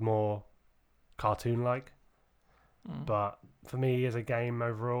X was more cartoon-like. But for me, as a game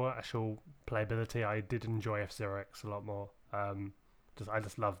overall, actual playability, I did enjoy F-Zero X a lot more. I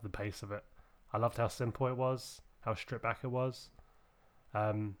just loved the pace of it. I loved how simple it was, how stripped back it was.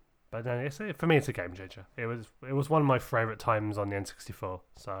 But then for me, it's a game changer. It was one of my favourite times on the N64.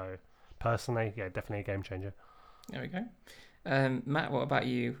 So personally, yeah, definitely a game changer. There we go. Matt, what about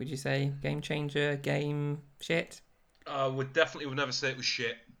you? Would you say game changer, game shit? I would never say it was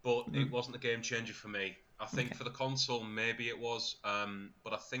shit, but it wasn't a game changer for me. I think for the console, maybe it was,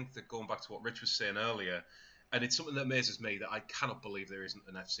 but I think that going back to what Rich was saying earlier, and it's something that amazes me that I cannot believe there isn't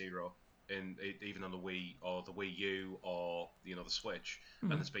an F-Zero even on the Wii or the Wii U or the Switch,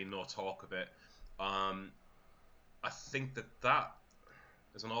 and there's been no talk of it. I think that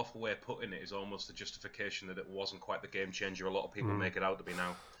is an awful way of putting it, is almost a justification that it wasn't quite the game changer a lot of people make it out to be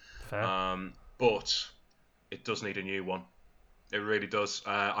now. Fair. But it does need a new one. It really does.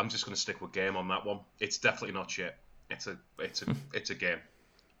 I'm just going to stick with game on that one. It's definitely not shit. It's a game.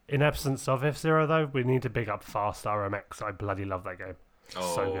 In absence of F-Zero, though, we need to big up Fast RMX. I bloody love that game.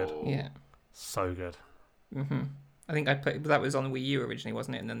 Oh. So good. Yeah. So good. I think that was on the Wii U originally,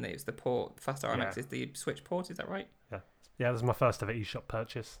 wasn't it? And then there's the port. Fast RMX is the Switch port. Is that right? Yeah, it was my first ever eShop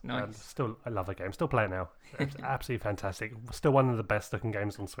purchase. Nice. I love the game. Still play it now. It's absolutely fantastic. Still one of the best looking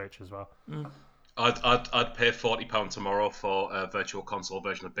games on Switch as well. I'd pay £40 tomorrow for a virtual console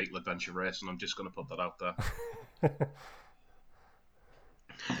version of Beetle Adventure Race, and I'm just going to put that out there. There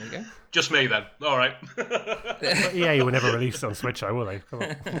you go. Just me then. All right. But EA will never release it on Switch, though, will they? Come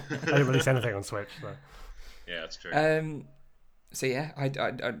on. They don't release anything on Switch. So. Yeah, that's true. So yeah, I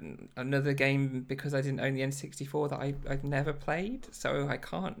another game because I didn't own the N64 that I've never played, so I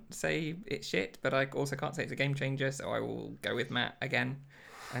can't say it's shit, but I also can't say it's a game changer. So I will go with Matt again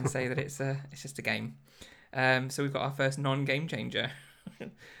and say that it's just a game. So we've got our first non-game changer.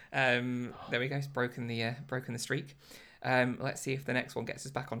 There we go. It's broken the streak. Let's see if the next one gets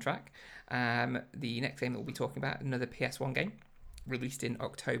us back on track. The next game that we'll be talking about, another PS1 game released in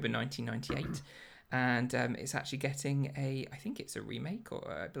October 1998. And it's actually getting I think it's a remake,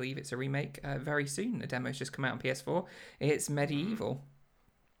 or I believe it's a remake very soon. The demo's just come out on PS4. It's Medieval.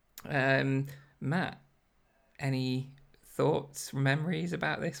 Matt, any thoughts, memories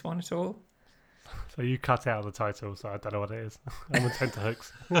about this one at all? So you cut out the title, so I don't know what it is. I'm on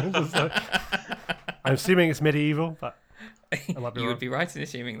tenterhooks. I'm assuming it's Medieval, but I might be You wrong. would be right in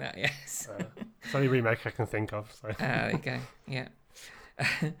assuming that, yes. It's the only remake I can think of. So. There you go, yeah.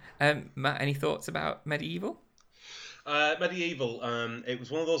 Matt, any thoughts about Medieval? Medieval, it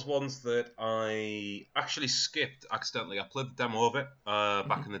was one of those ones that I actually skipped accidentally. I played the demo of it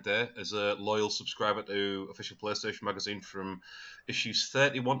back in the day as a loyal subscriber to Official PlayStation Magazine from issues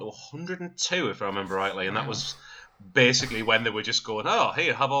 31 to 102, if I remember rightly, and that was basically when they were just going, oh,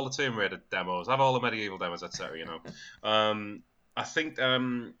 here, have all the Tomb Raider demos, have all the Medieval demos, etc. You know, I think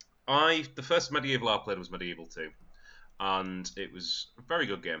the first Medieval I played was Medieval 2, and it was a very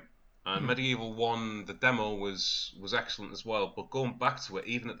good game. And Medieval 1, the demo was excellent as well. But going back to it,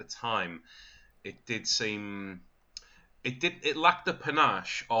 even at the time, it did seem... It lacked the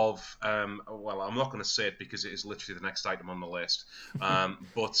panache of... well, I'm not going to say it because it is literally the next item on the list.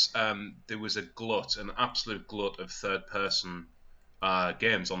 But there was an absolute glut of third-person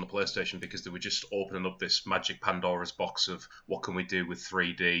games on the PlayStation because they were just opening up this magic Pandora's box of what can we do with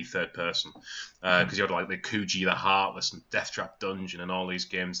 3D third person, because you had like the Kuji the Heartless and Death Trap Dungeon and all these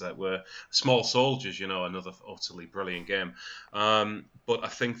games that were Small Soldiers, you know, another utterly brilliant game. But I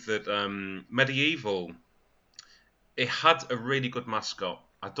think that Medieval, it had a really good mascot.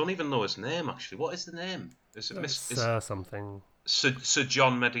 I don't even know his name actually. What is the name? Is it something? Sir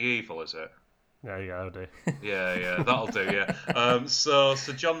John Medieval, is it? Yeah, that'll do. Yeah, that'll do, yeah. So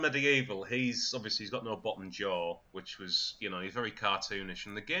John Medieval, he's got no bottom jaw, which was, you know, he's very cartoonish,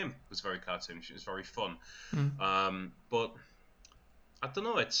 and the game was very cartoonish. It was very fun. But I don't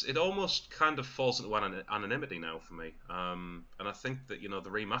know, it almost kind of falls into anonymity now for me. And I think that, you know, the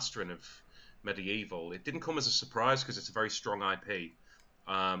remastering of Medieval, it didn't come as a surprise because it's a very strong IP,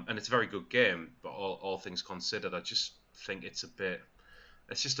 and it's a very good game. But all things considered, I just think it's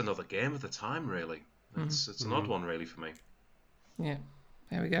just another game of the time, really. It's an odd one, really, for me. Yeah,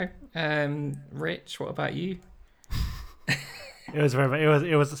 there we go. Rich, what about you? It was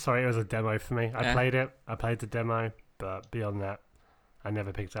a demo for me. I played it. I played the demo, but beyond that, I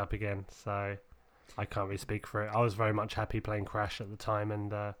never picked it up again. So I can't really speak for it. I was very much happy playing Crash at the time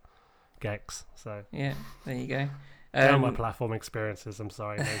and Gex. So yeah, there you go. Down my platform experiences. I'm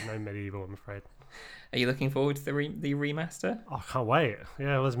sorry, no Medieval, I'm afraid. Are you looking forward to the remaster? Oh, I can't wait.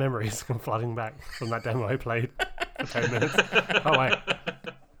 Yeah, those memories come flooding back from that demo I played for 10 minutes. Can't wait.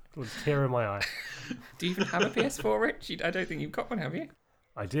 It was a tear in my eye. Do you even have a PS4, Rich? I don't think you've got one, have you?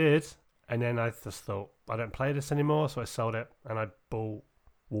 I did, and then I just thought, I don't play this anymore, so I sold it, and I bought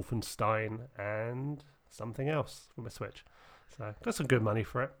Wolfenstein and something else for my Switch. So got some good money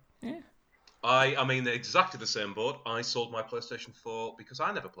for it. Yeah. I mean, exactly the same boat. I sold my PlayStation 4 because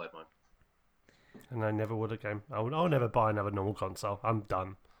I never played mine. And I never would again. I'll never buy another normal console. I'm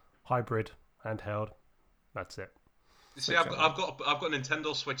done. Hybrid, handheld, that's it. You see, I've got a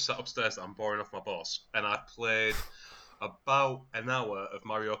Nintendo Switch set upstairs that I'm borrowing off my boss, and I played about an hour of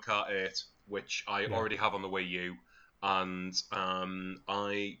Mario Kart 8, which I already have on the Wii U, and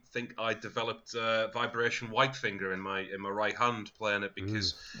I think I developed vibration white finger in my right hand playing it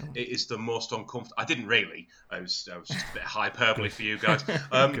because it is the most uncomfortable. I didn't really. I was just a bit hyperbole for you guys.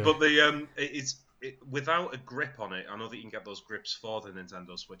 But without a grip on it, I know that you can get those grips for the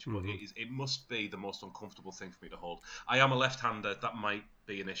Nintendo Switch, but it must be the most uncomfortable thing for me to hold. I am a left-hander. That might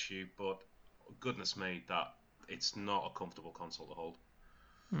be an issue, but goodness me, that it's not a comfortable console to hold.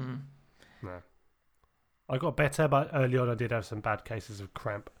 No. I got better, but early on I did have some bad cases of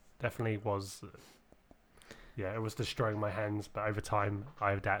cramp. Definitely was, it was destroying my hands, but over time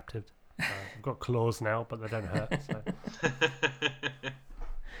I adapted. I've got claws now, but they don't hurt. So.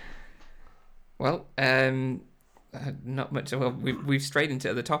 Well, not much. Well, we've strayed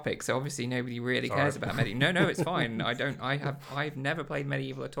into other topics, so obviously nobody really cares about Medieval. No, it's fine. I've never played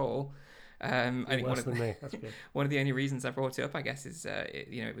Medieval at all. I think Worse than me. That's good. one of the only reasons I brought it up, I guess, is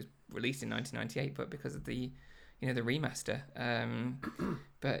it was released in 1998, but because of the remaster.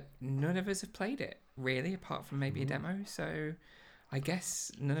 But none of us have played it really, apart from maybe a demo. So I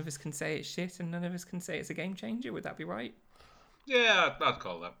guess none of us can say it's shit, and none of us can say it's a game changer. Would that be right? Yeah, I'd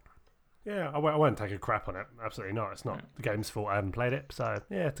call that. Yeah, I won't take a crap on it. Absolutely not. It's not the game's fault. I haven't played it, so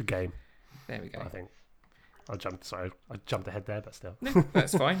yeah, it's a game. There we go. I think I jumped ahead there, but still. No,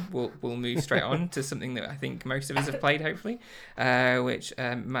 that's fine. We'll move straight on to something that I think most of us have played, hopefully, which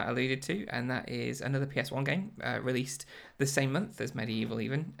Matt alluded to, and that is another PS1 game released the same month as Medieval,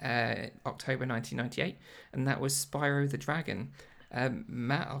 even October 1998, and that was Spyro the Dragon.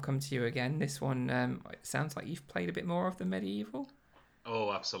 Matt, I'll come to you again. This one it sounds like you've played a bit more of the Medieval.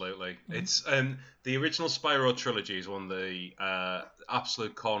 Oh, absolutely. It's the original Spyro trilogy is one of the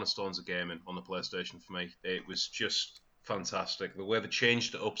absolute cornerstones of gaming on the PlayStation for me. It was just fantastic. The way they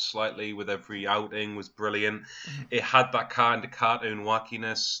changed it up slightly with every outing was brilliant. It had that kind of cartoon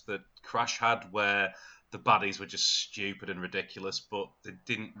wackiness that Crash had, where the baddies were just stupid and ridiculous, but they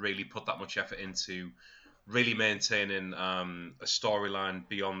didn't really put that much effort into really maintaining a storyline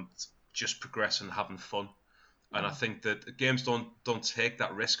beyond just progressing and having fun. And I think that games don't take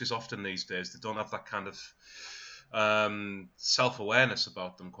that risk as often these days. They don't have that kind of self-awareness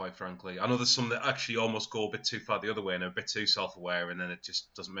about them, quite frankly. I know there's some that actually almost go a bit too far the other way and are a bit too self-aware, and then it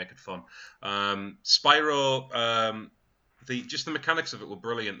just doesn't make it fun. Spyro, the mechanics of it were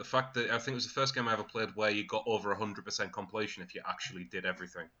brilliant. The fact that I think it was the first game I ever played where you got over 100% completion if you actually did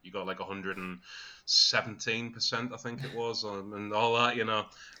everything. You got like 117%, I think it was, and all that,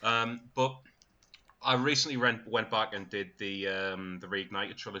 But I recently went back and did the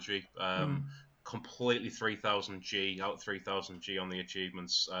Reignited trilogy. Completely 3000G, out 3000G on the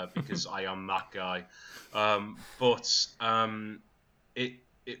achievements because I am that guy. It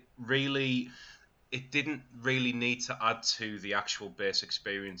didn't really need to add to the actual base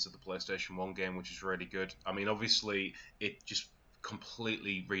experience of the PlayStation 1 game, which is really good. I mean, obviously, it just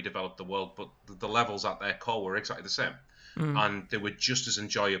completely redeveloped the world, but the levels at their core were exactly the same. And they were just as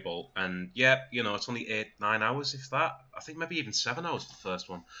enjoyable. And yeah, it's only 8-9 hours, if that. I think maybe even 7 hours for the first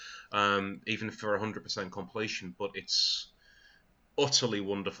one, even for 100% completion. But it's utterly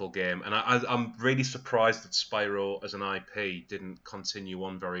wonderful game, and I'm really surprised that Spyro as an IP didn't continue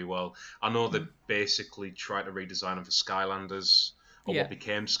on very well. I know they basically tried to redesign them for Skylanders, or what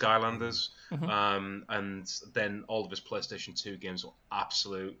became Skylanders, and then all of his PlayStation 2 games were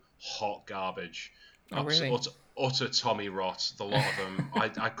absolute hot garbage. Oh, really? Utter Tommy rot, the lot of them.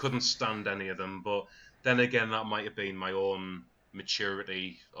 I couldn't stand any of them, but then again, that might have been my own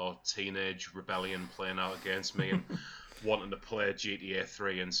maturity or teenage rebellion playing out against me and wanting to play GTA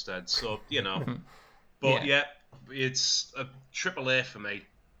 3 instead. So, But yeah, it's a AAA for me.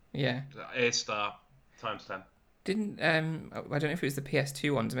 Yeah. A-star times 10. Didn't I don't know if it was the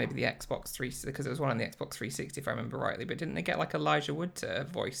PS2 ones, maybe the Xbox 360, because it was one on the Xbox 360 if I remember rightly, but didn't they get like Elijah Wood to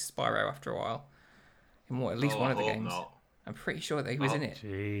voice Spyro after a while? In at least one of the games. Not. I'm pretty sure that he was in it.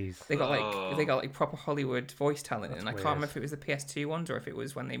 Jeez. They got like proper Hollywood voice talent, and I weird. can't remember if it was the PS2 ones or if it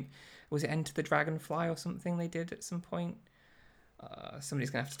was when was it Enter the Dragonfly or something they did at some point. Somebody's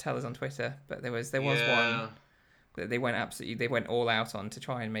gonna have to tell us on Twitter, but there was one that they went all out on to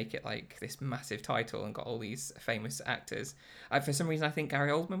try and make it like this massive title and got all these famous actors. For some reason, I think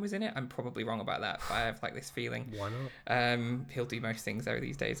Gary Oldman was in it. I'm probably wrong about that, but I have like this feeling. Why not? He'll do most things though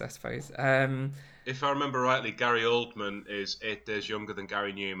these days, I suppose. If I remember rightly, Gary Oldman is 8 days younger than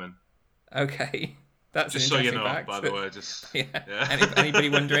Gary Newman. Okay. That's just an so you interesting know, fact. by the way. Just yeah. Anybody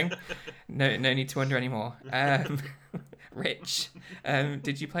wondering? No need to wonder anymore. Rich,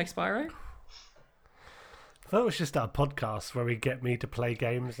 did you play Spyro? I thought it was just our podcast where we get me to play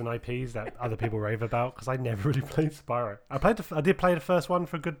games and IPs that other people rave about, because I never really played Spyro. I did play the first one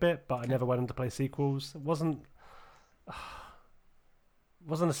for a good bit, but I never went on to play sequels. It wasn't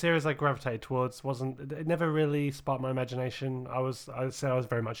a series I gravitated towards. It never really sparked my imagination. I'd say I was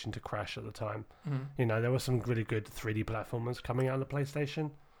very much into Crash at the time. There were some really good 3D platformers coming out on the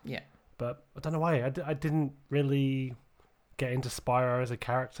PlayStation. Yeah. But I don't know why. I didn't really get into Spyro as a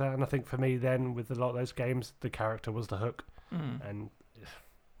character, and I think for me then, with a lot of those games, the character was the hook. And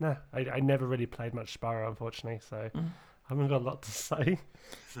no, I never really played much Spyro, unfortunately, so I haven't got a lot to say.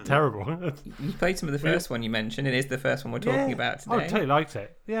 It's terrible. You played some of the first one you mentioned. It is the first one we're talking about today. I totally liked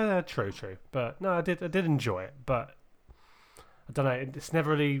it. Yeah, true. But no, I did enjoy it, but I don't know, it's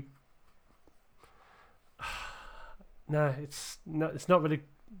never really it's not really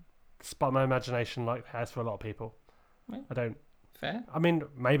sparked my imagination like it has for a lot of people. Right. I don't. Fair. I mean,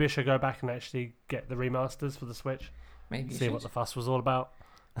 maybe I should go back and actually get the remasters for the Switch. Maybe see what the fuss was all about.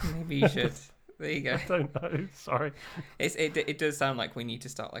 Maybe you should. There you go. I don't know. Sorry. It does sound like we need to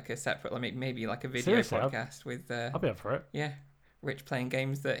start like a separate, like maybe like a video Seriously, podcast with. I'll be up for it. Yeah, Rich playing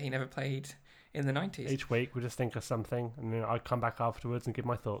games that he never played in the 90s. Each week we just think of something, and then I come back afterwards and give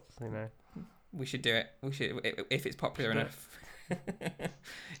my thoughts. You know. We should do it. We should if it's popular enough.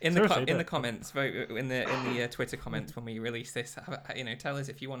 in Seriously, the comments, vote in the Twitter comments when we release this. Tell us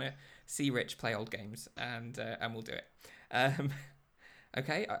if you want to see Rich play old games, and we'll do it.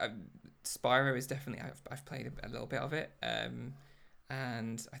 Okay, Spyro is definitely I've played a little bit of it,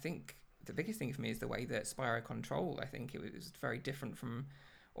 and I think the biggest thing for me is the way that Spyro controlled. I think it was very different from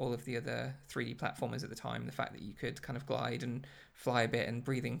all of the other 3D platformers at the time. The fact that you could kind of glide and fly a bit and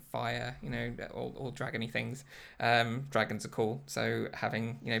breathing fire, all dragony things. Dragons are cool, so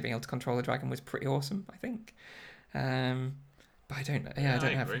having being able to control a dragon was pretty awesome, I think. But I don't know. Yeah, I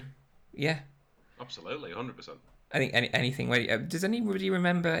don't agree. Yeah, absolutely, 100%. I think anything where does anybody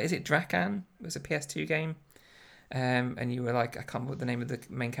remember? Is it Drakan? It was a PS2 game, and you were like, I can't remember what the name of the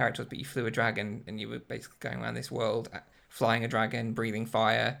main character was, but you flew a dragon and you were basically going around this world, flying a dragon, breathing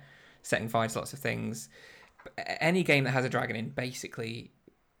fire, setting fire to lots of things. Any game that has a dragon in, basically,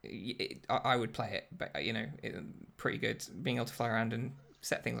 I would play it. But pretty good. Being able to fly around and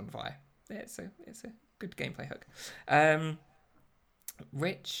set things on fire. Yeah, it's a good gameplay hook.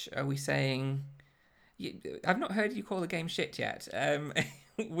 Rich, are we saying? I've not heard you call the game shit yet.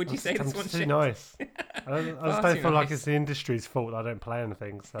 Would you say this one's too shit? Nice. I just don't feel like it's the industry's fault I don't play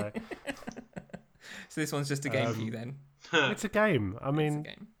anything. So this one's just a game for you then. It's a game. I mean, it's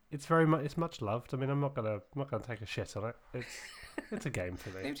a game. It's very much. It's much loved. I mean, I'm not gonna take a shit on it. It's a game for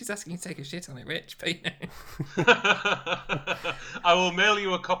me. I'm just asking you to take a shit on it, Rich. But I will mail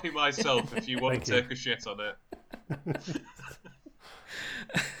you a copy myself if you want to take a shit on it.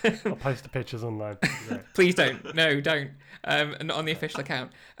 I'll post the pictures online. Great. Please don't. No, don't. Not on the official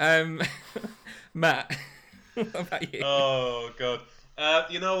account. Matt, what about you? Oh god.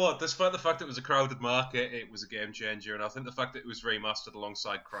 You know what? Despite the fact that it was a crowded market, it was a game changer, and I think the fact that it was remastered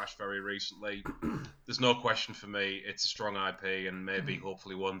alongside Crash very recently, there's no question for me. It's a strong IP, and maybe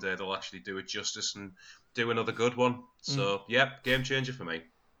hopefully one day they'll actually do it justice and do another good one. So, game changer for me.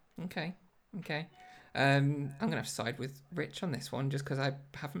 Okay. I'm gonna have to side with Rich on this one, just because I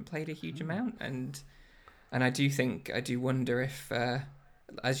haven't played a huge amount, and I do wonder if,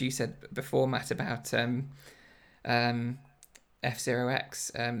 as you said before, Matt, about F-Zero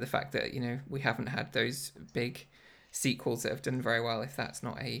X, the fact that we haven't had those big sequels that have done very well, if that's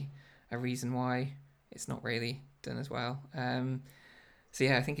not a reason why it's not really done as well. So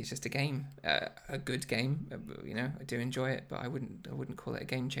yeah, I think it's just a game, a good game. I do enjoy it, but I wouldn't call it a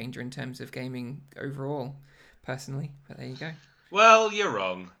game changer in terms of gaming overall, personally. But there you go. Well, you're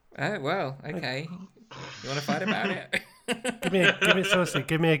wrong. Oh well, okay. You want to fight about it? Give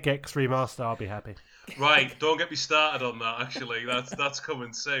me a Gex remaster. I'll be happy. Right, don't get me started on that. Actually, that's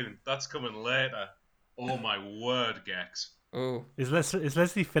coming soon. That's coming later. Oh my word, Gex. Oh, is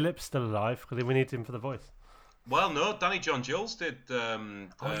Leslie Phillips still alive? Because we need him for the voice. Well, no, Danny John Jules did.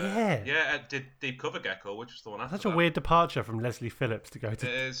 Did Deep Cover Gecko, which was the one after. Such a weird departure from Leslie Phillips to go to.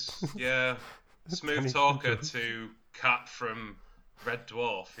 It is, yeah. Smooth talker to Cat from Red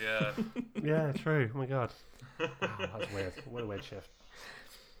Dwarf, yeah. Yeah, true. Oh my god, that's weird. What a weird shift.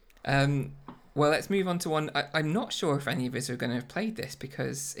 Well, let's move on to one. I'm not sure if any of us are going to have played this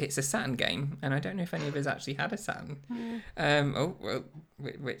because it's a Saturn game, and I don't know if any of us actually had a Saturn.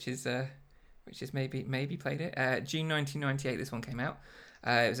 Which is maybe played it. June 1998, this one came out.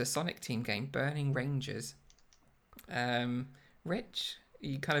 It was a Sonic Team game, Burning Rangers. Rich,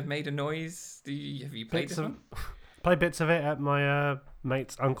 you kind of made a noise. Have you played this one? Played bits of it at my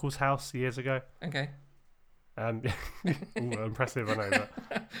mate's uncle's house years ago. Okay. Impressive, I know.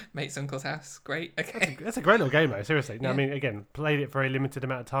 But mate's uncle's house, great. Okay, that's a great little game, though. Seriously, no, Yeah. I mean, again, played it for a limited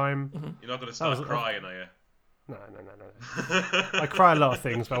amount of time. Mm-hmm. You're not going to start crying, are you? No. I cry a lot of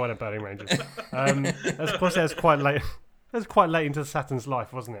things, but I went at Burning Rangers. Of course, it was quite late. It was quite late into Saturn's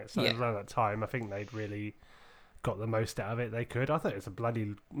life, wasn't it? So around that time, I think they'd really got the most out of it they could. I thought it was a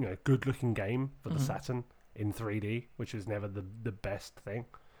bloody good-looking game for the Saturn in 3D, which was never the best thing.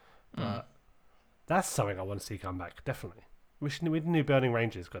 But that's something I want to see come back. Definitely. We need new Burning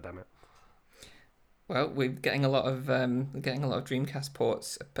Rangers. Goddammit. Well, we're getting a lot of Dreamcast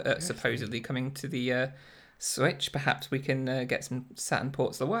ports supposedly coming to the Switch. Perhaps we can get some Saturn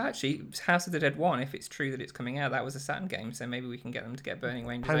ports. Well, actually, House of the Dead 1, if it's true that it's coming out, that was a Saturn game, so maybe we can get them to get Burning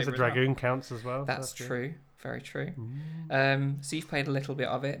Rangers Panzer over Dragoon counts as well. That's true. Very true. So you've played a little bit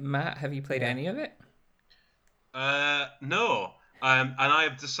of it. Matt, have you played any of it? No. And I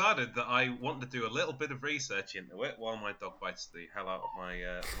have decided that I want to do a little bit of research into it while my dog bites the hell out of my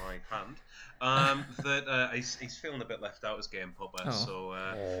hand. He's feeling a bit left out as game pupper, so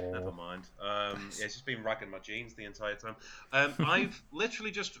never mind. He's just been ragging my jeans the entire time. I've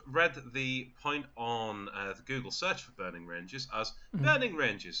literally just read the point on the Google search for Burning Ranges as Burning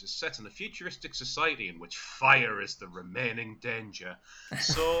Ranges is set in a futuristic society in which fire is the remaining danger.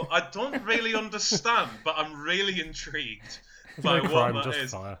 So I don't really understand, but I'm really intrigued. By what that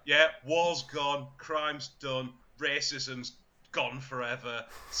is. Fire. Yeah, war's gone, crime's done, racism's gone forever,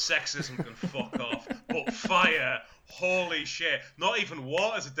 sexism can fuck off, but fire, holy shit. Not even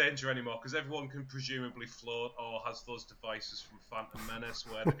water's a danger anymore because everyone can presumably float or has those devices from Phantom Menace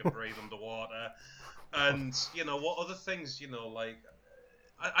where they can breathe underwater. And, what other things,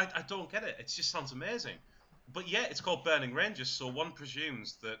 I don't get it. It just sounds amazing. But yeah, it's called Burning Ranges, so one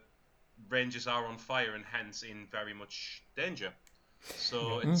presumes that ranges are on fire and hence in very much danger.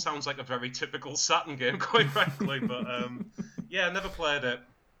 So it sounds like a very typical Saturn game, quite frankly. But yeah, never played it.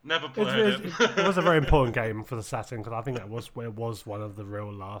 It was a very important game for the Saturn because I think it was one of the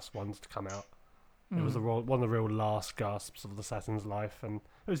real last ones to come out. It was one of the real last gasps of the Saturn's life, and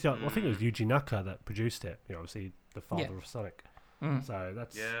it was I think it was Yuji Naka that produced it. Obviously the father of Sonic. So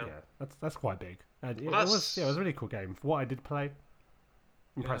that's quite big. And it was a really cool game. For what I did play,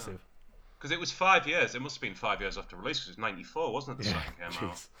 impressive. Yeah. Because it was 5 years. It must have been 5 years after release, because it was 94, wasn't it, the Saturn came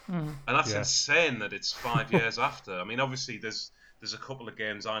out? And that's insane that it's 5 years after. I mean, obviously, there's a couple of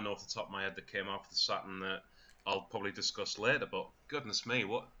games I know off the top of my head that came out for the Saturn that I'll probably discuss later, but goodness me,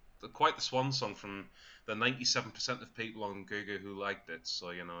 quite the swan song from the 97% of people on Google who liked it. So,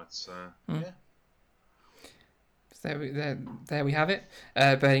 it's, yeah. So there we have it.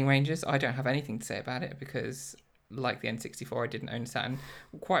 Burning Ranges. I don't have anything to say about it because, like the N64, I didn't own Saturn.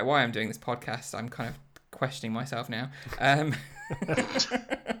 Quite why I'm doing this podcast, I'm kind of questioning myself now.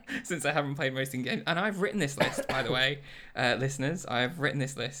 Since I haven't played most of the games. And I've written this list, by the way, listeners. I've written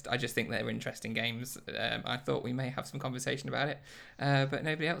this list. I just think they're interesting games. I thought we may have some conversation about it. But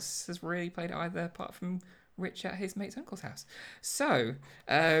nobody else has really played it either, apart from Rich at his mate's uncle's house. So,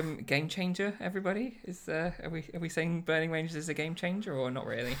 game changer, everybody? Are we saying Burning Ranges is a game changer or not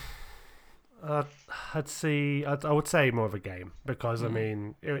really? I would say more of a game because I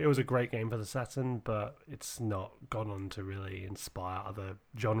mean it was a great game for the Saturn, but it's not gone on to really inspire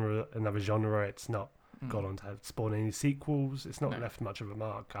another genre. It's not gone on to spawn any sequels. It's not left much of a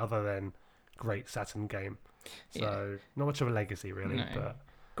mark other than great Saturn game. So not much of a legacy really, but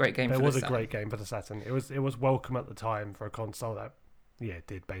great game. It was a great game for the Saturn. It was welcome at the time for a console that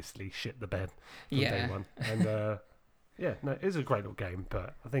did basically shit the bed from day one. And it is a great little game,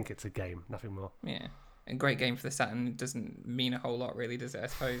 but I think it's a game, nothing more. Yeah, a great game for the Saturn doesn't mean a whole lot, really, does it? I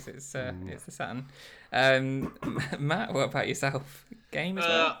suppose it's the Saturn. Matt, what about yourself? Game as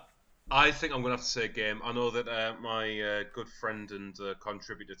well? I think I'm going to have to say game. I know that my good friend and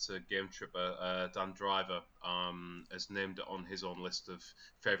contributor to Game Tripper, Dan Driver, has named it on his own list of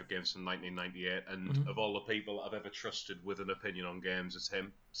favourite games from 1998. And of all the people I've ever trusted with an opinion on games, it's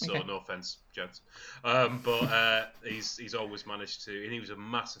him. So no offence, gents. But he's always managed to, and he was a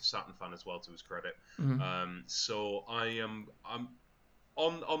massive Saturn fan as well, to his credit. So I'm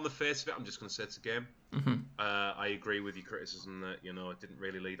on the face of it, I'm just going to say it's a game. I agree with your criticism that it didn't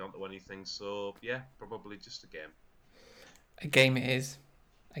really lead on to anything. So yeah, probably just a game. A game it is.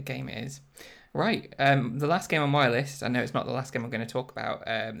 Right. The last game on my list. I know it's not the last game I'm going to talk about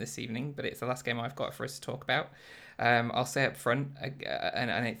this evening, but it's the last game I've got for us to talk about. I'll say up front,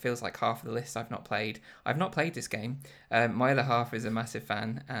 and it feels like half of the list I've not played. I've not played this game. My other half is a massive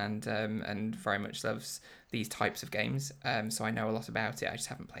fan and very much loves these types of games. So I know a lot about it. I just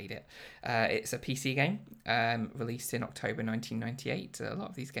haven't played it. It's a PC game released in October 1998. A lot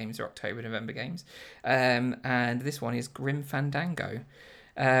of these games are October-November games. And this one is Grim Fandango.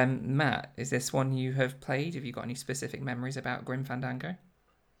 Matt, is this one you have played? Have you got any specific memories about Grim Fandango?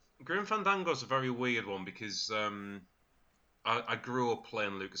 Grim Fandango is a very weird one because I grew up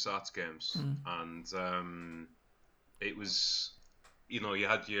playing LucasArts games, and it was, you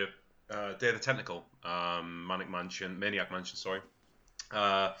had your Day of the Tentacle, Maniac Mansion, sorry,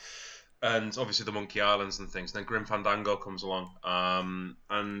 and obviously the Monkey Islands and things. And then Grim Fandango comes along,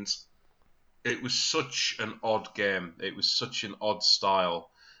 and it was such an odd game. It was such an odd style,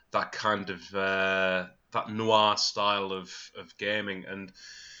 that kind of that noir style of gaming. And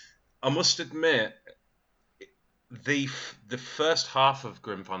I must admit, the first half of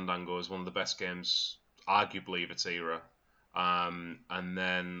Grim Fandango is one of the best games, arguably, of its era. And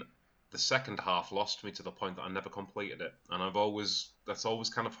then the second half lost me to the point that I never completed it. And that's always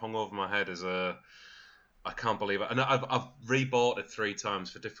kind of hung over my head as I can't believe it. And I've rebought it 3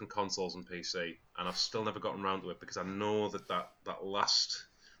 times for different consoles and PC, and I've still never gotten around to it because I know that last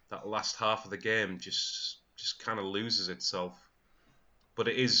half of the game just kind of loses itself. But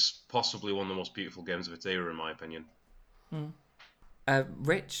it is possibly one of the most beautiful games of its era, in my opinion.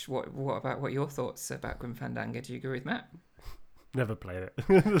 Rich, what about your thoughts about Grim Fandango? Do you agree with Matt? Never played it.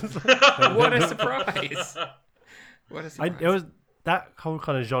 What a surprise! What a surprise! It was that whole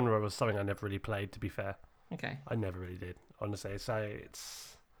kind of genre was something I never really played. To be fair, okay, I never really did, honestly. So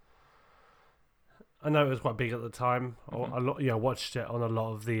I know it was quite big at the time. I watched it on a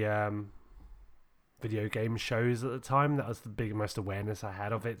lot of the video game shows at the time. That was the most awareness I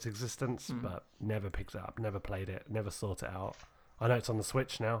had of its existence, but never picked it up, never played it, never sought it out. I know it's on the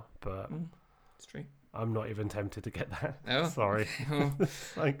Switch now, but it's true. I'm not even tempted to get that. Oh, sorry. Wow.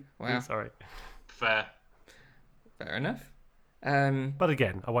 I'm sorry. Fair enough. But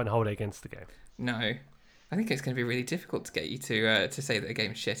again, I won't hold it against the game. No, I think it's going to be really difficult to get you to say that the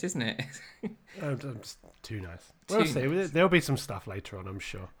game's shit, isn't it? I'm just too nice. We'll see. There'll be some stuff later on, I'm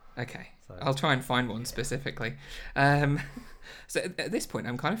sure. Okay, so I'll try and find one specifically. So at this point,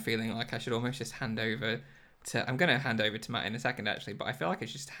 I'm kind of feeling like I should almost just hand over to... I'm going to hand over to Matt in a second, actually, but I feel like I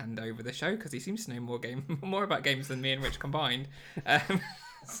should just hand over the show because he seems to know more about games than me and Rich combined.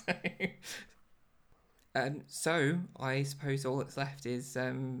 So I suppose all that's left is,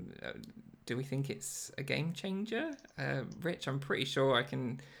 do we think it's a game changer? Rich, I'm pretty sure I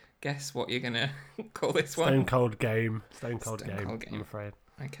can guess what you're going to call this one. Stone Cold game, I'm afraid.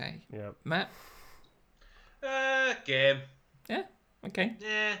 Okay. Yeah. Matt? Game. Yeah, okay.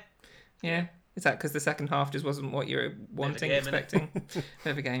 Yeah. Is that because the second half just wasn't what you were wanting, expecting? Bit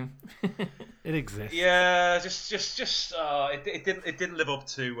of a game. It exists. Yeah, it didn't live up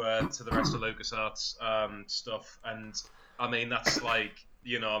to the rest of LucasArts stuff, and I mean that's like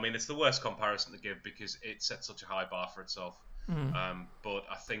it's the worst comparison to give because it set such a high bar for itself. But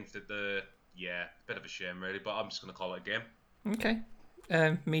I think that bit of a shame really, but I'm just going to call it a game. Okay.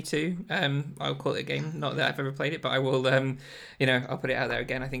 Me too. I'll call it a game. Not that I've ever played it, but I will. I'll put it out there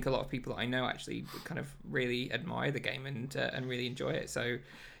again. I think a lot of people that I know actually kind of really admire the game and really enjoy it. So,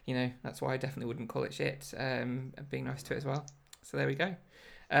 that's why I definitely wouldn't call it shit. Being nice to it as well. So there we go.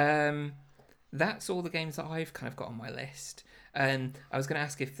 That's all the games that I've kind of got on my list. I was going to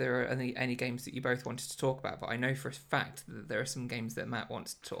ask if there are any games that you both wanted to talk about, but I know for a fact that there are some games that Matt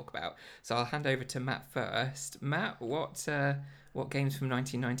wants to talk about. So I'll hand over to Matt first. Matt, what games from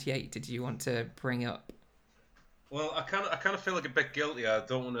 1998 did you want to bring up? Well, I kind of feel like a bit guilty. I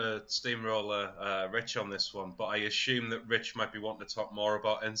don't want to steamroll Rich on this one, but I assume that Rich might be wanting to talk more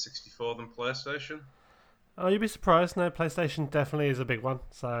about N64 than PlayStation. Oh, you'd be surprised. No, PlayStation definitely is a big one.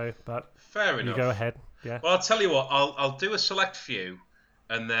 So, but fair enough. You go ahead. Yeah. Well, I'll tell you what. I'll do a select few,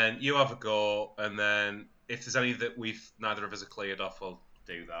 and then you have a go, and then if there's any that neither of us have cleared off, I'll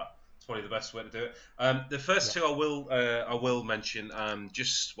do that. It's probably the best way to do it. The first two I will mention.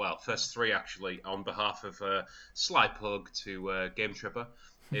 First three actually, on behalf of sly plug to Game Tripper,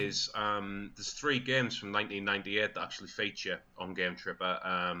 is there's 3 games from 1998 that actually feature on Game Tripper.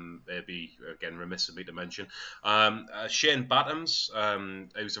 They'd be again remiss of me to mention. Shane Bottoms,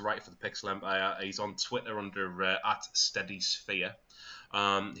 who's a writer for the Pixel Empire. He's on Twitter under @SteadySphere.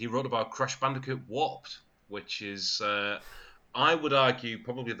 He wrote about Crash Bandicoot Warped, which is I would argue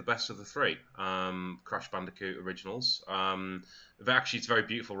probably the best of the 3 Crash Bandicoot originals. Actually, it's a very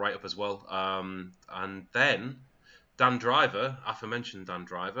beautiful write-up as well. And then Dan Driver, aforementioned Dan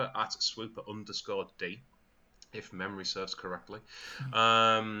Driver, @Swooper_D, if memory serves correctly.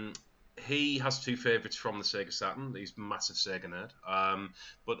 He has 2 favourites from the Sega Saturn. He's a massive Sega nerd.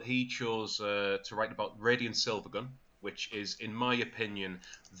 But he chose to write about Radiant Silvergun, which is, in my opinion,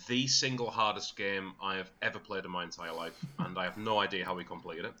 the single hardest game I have ever played in my entire life, and I have no idea how we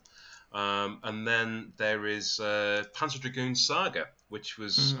completed it. And then there is Panzer Dragoon Saga, which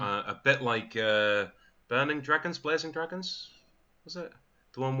was a bit like Blazing Dragons, was it?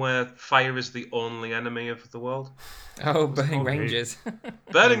 The one where fire is the only enemy of the world? Oh, Burning Rangers.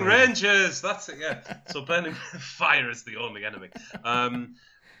 Burning Rangers, that's it, yeah. So fire is the only enemy.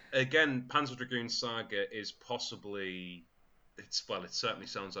 Again, Panzer Dragoon Saga is possibly... it certainly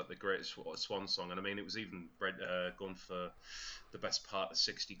sounds like the greatest swan song. And I mean, it was even gone for the best part of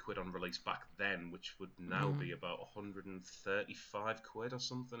 60 quid on release back then, which would now be about 135 quid or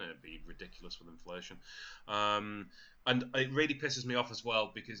something. It'd be ridiculous with inflation. And it really pisses me off as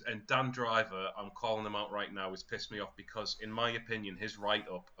well because, and Dan Driver, I'm calling him out right now, has pissed me off because, in my opinion, his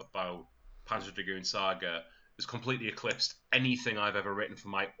write-up about Panzer Dragoon Saga has completely eclipsed anything I've ever written for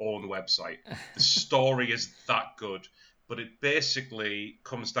my own website. The story is that good. But it basically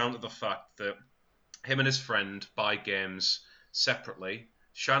comes down to the fact that him and his friend buy games separately.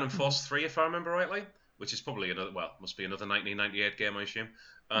 Shining Force 3, if I remember rightly, which is probably must be another 1998 game, I assume,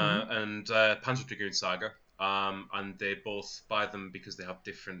 and Panzer Dragoon Saga. And they both buy them because they have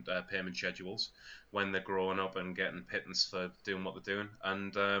different payment schedules when they're growing up and getting pittance for doing what they're doing.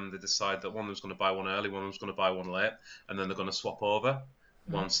 And they decide that one of them's going to buy one early, one of them's going to buy one late, and then they're going to swap over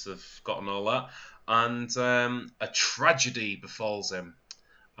once they've gotten all that. And a tragedy befalls him.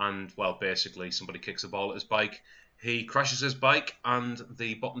 And, well, basically somebody kicks a ball at his bike. He crashes his bike, and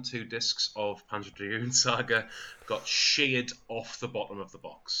the bottom 2 discs of Panzer Dragoon Saga got sheared off the bottom of the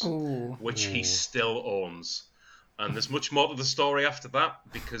box, which he still owns. And there's much more to the story after that,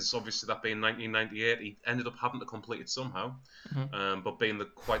 because obviously that being 1998, he ended up having to complete it somehow. But being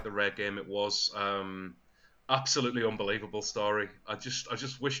quite the rare game it was, absolutely unbelievable story. I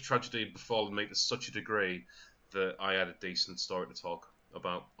just wish tragedy had befallen me to such a degree that I had a decent story to talk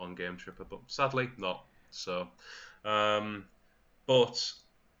about on Game Tripper, but sadly not. So, but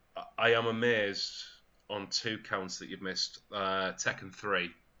I am amazed on 2 counts that you've missed. Tekken 3,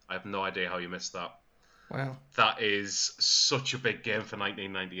 I have no idea how you missed that. Wow. That is such a big game for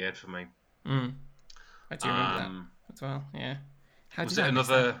 1998 for me. I do remember that as well, yeah. Was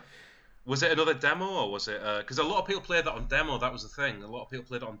it another demo, or was it... Because a lot of people played that on demo, that was the thing. A lot of people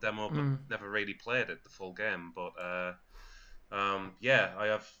played it on demo, but never really played it, the full game. But,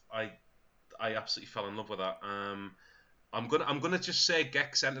 I absolutely fell in love with that. I'm gonna just say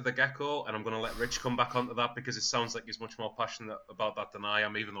Gex Enter the Gecko, and I'm gonna let Rich come back onto that because it sounds like he's much more passionate about that than I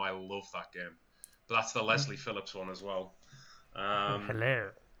am, even though I love that game. But that's the Leslie Phillips one as well. Hello.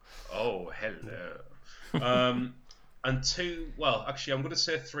 Oh, hello. And 2, well, actually, I'm going to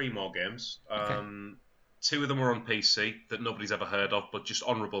say 3 more games. Okay. 2 of them were on PC that nobody's ever heard of, but just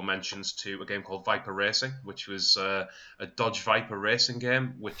honourable mentions to a game called Viper Racing, which was a Dodge Viper racing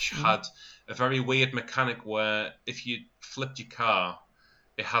game, which had a very weird mechanic where if you flipped your car,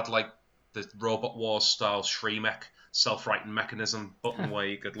 it had like the Robot Wars style Shremek self-righting mechanism button where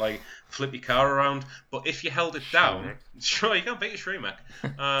you could like flip your car around, but if you held it down, sure, you can't beat a Shremek.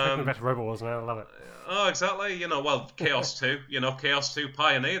 Taking back to Robot Wars now, I love it. Oh, exactly. Chaos 2. Chaos 2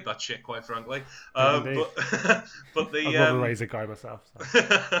 pioneered that shit, quite frankly. But the I'm not a Razor guy myself. So.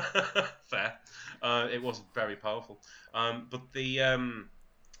 Fair. It was very powerful. But the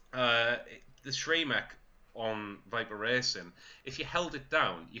Shremek on Viper Racing, if you held it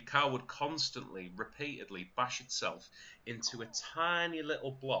down, your car would constantly, repeatedly bash itself into a tiny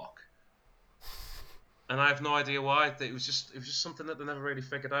little block. And I have no idea why. It was just something that they never really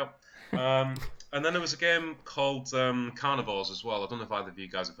figured out. And then there was a game called Carnivores as well. I don't know if either of you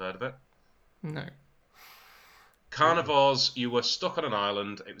guys have heard of it. No. Carnivores, you were stuck on an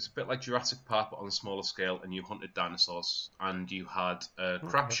island. It was a bit like Jurassic Park, but on a smaller scale, and you hunted dinosaurs. And you had a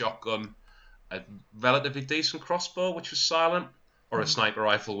crap shotgun, a relatively decent crossbow, which was silent, or a sniper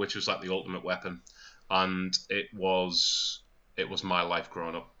rifle, which was like the ultimate weapon. And it was my life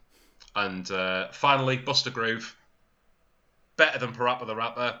growing up. And finally, Buster Groove, better than Parappa the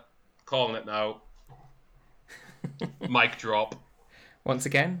Rapper. Calling it now. Mic drop. Once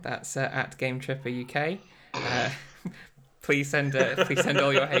again, that's at Game Tripper UK. Please send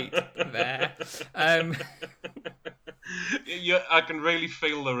all your hate there. I can really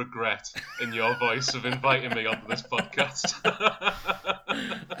feel the regret in your voice of inviting me onto this podcast.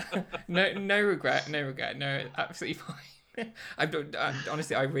 No regret. No, absolutely fine.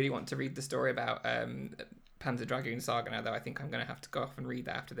 Honestly, I really want to read the story about Panzer Dragoon Saga now, though. I think I'm going to have to go off and read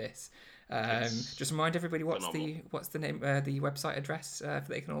that after this. Just remind everybody what's the name, the website address that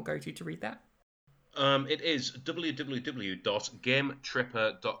they can all go to read that. It is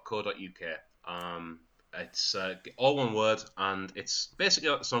www.gametripper.co.uk. It's all one word, and it's basically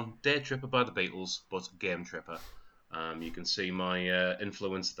like the song Day Tripper by the Beatles, but Game Tripper. You can see my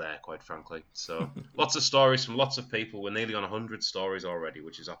influence there, quite frankly. So lots of stories from lots of people. We're nearly on 100 stories already,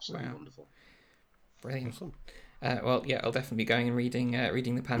 which is absolutely wonderful. Brilliant. Awesome. Well, yeah, I'll definitely be going and reading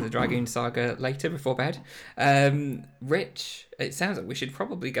the Panzer Dragoon Saga later before bed. Rich, it sounds like we should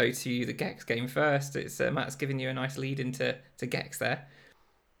probably go to the Gex game first. It's Matt's giving you a nice lead into Gex there.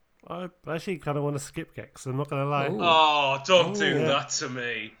 I actually kind of want to skip Gex. I'm not going to lie. Ooh. Oh, don't do that to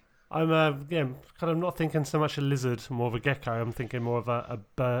me. I'm kind of not thinking so much a lizard, more of a gecko. I'm thinking more of a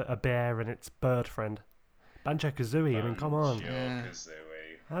bear and its bird friend. Banjo-Kazooie. I mean, come on.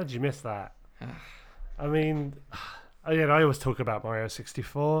 Banjo-Kazooie. How did you miss that? I mean, I always talk about Mario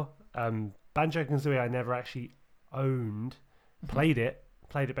 64. Banjo-Kazooie I never actually owned. Played it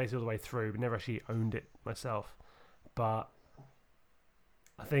basically all the way through, but never actually owned it myself. But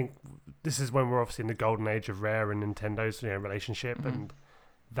I think this is when we're obviously in the golden age of Rare and Nintendo's relationship, and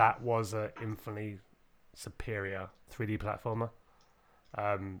that was an infinitely superior 3D platformer.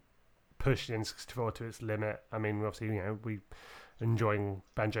 Pushed N64 to its limit. I mean, obviously, we enjoying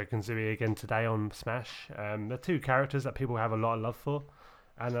Banjo-Kazooie again today on Smash. They're two characters that people have a lot of love for,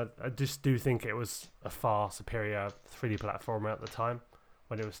 and I just do think it was a far superior 3D platformer at the time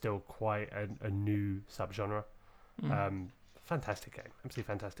when it was still quite a new subgenre. Fantastic game, absolutely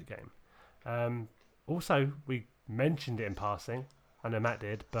fantastic game. Also, we mentioned it in passing. I know Matt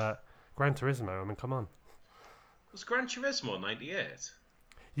did, but Gran Turismo. I mean, come on. Was Gran Turismo 98?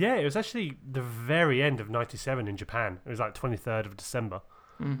 Yeah, it was actually the very end of 97 in Japan. It was like 23rd of December.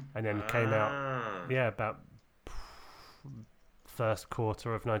 And then came out, about first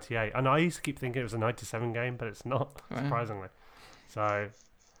quarter of 98. And I used to keep thinking it was a 97 game, but it's not, surprisingly. So,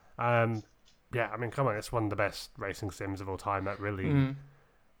 I mean, come on, it's one of the best racing sims of all time. That really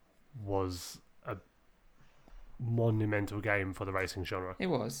was a monumental game for the racing genre. It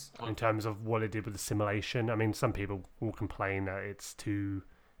was. In terms of what it did with the simulation. I mean, some people will complain that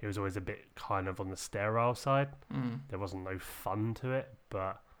it was always a bit kind of on the sterile side. There wasn't no fun to it,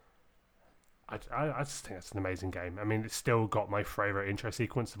 but I just think it's an amazing game. I mean, it's still got my favourite intro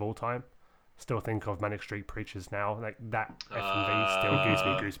sequence of all time. Still think of Manic Street Preachers now. Like, that FMV still gives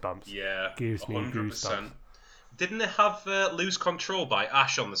me goosebumps. Yeah, gives me 100%. Goosebumps. Didn't it have Lose Control by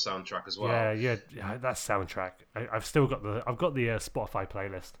Ash on the soundtrack as well? Yeah, that soundtrack. I've still got the Spotify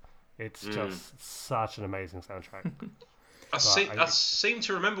playlist. It's just such an amazing soundtrack. I seem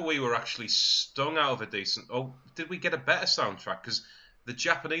to remember we were actually stung out of a decent... Oh, did we get a better soundtrack? Because the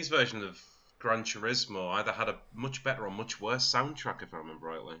Japanese version of Gran Turismo either had a much better or much worse soundtrack, if I remember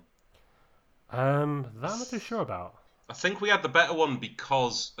rightly. That I'm not too sure about. I think we had the better one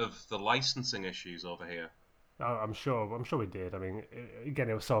because of the licensing issues over here. I'm sure we did. I mean, again,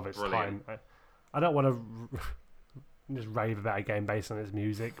 it was sort of its Brilliant. time. I don't want to just rave about a game based on its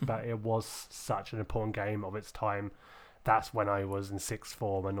music, but it was such an important game of its time. That's when I was in sixth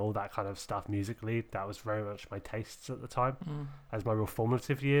form and all that kind of stuff musically. That was very much my tastes at the time as my real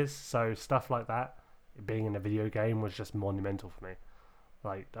formative years. So stuff like that, being in a video game, was just monumental for me.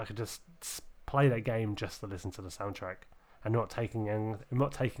 Like, I could just play that game just to listen to the soundtrack and not taking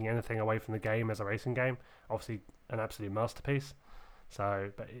anything away from the game as a racing game. Obviously, an absolute masterpiece.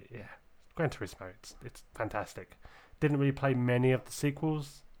 So, but yeah, Gran Turismo, it's fantastic. Didn't really play many of the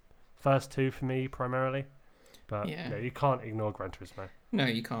sequels. First two for me primarily. But you can't ignore Gran Turismo. No,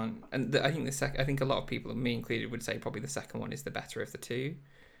 you can't. And I think a lot of people, me included, would say probably the second one is the better of the two.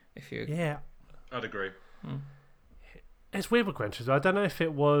 I'd agree. It's weird with Gran Turismo. I don't know if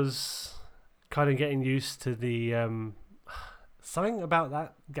it was kind of getting used to the something about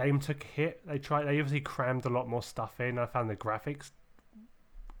that game took a hit. They obviously crammed a lot more stuff in. I found the graphics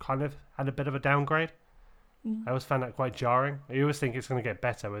kind of had a bit of a downgrade. I always found that quite jarring. I always think it's going to get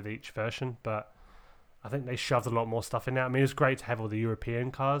better with each version, but I think they shoved a lot more stuff in there. I mean, it was great to have all the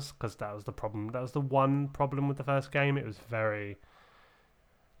European cars because that was the problem. That was the one problem with the first game. It was very,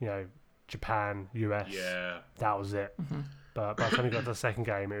 Japan, US. Yeah. That was it. But by the time you got to the second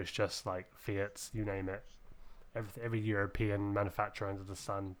game, it was just like Fiat's, you name it. Every European manufacturer under the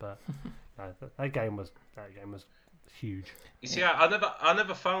sun. But that game was huge. You see, I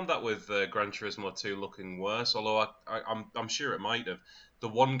never found that with Gran Turismo 2 looking worse. Although I'm sure it might have. The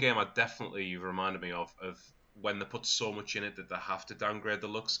one game I definitely reminded me of when they put so much in it that they have to downgrade the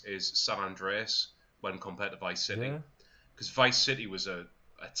looks is San Andreas when compared to Vice City. Because Vice City was a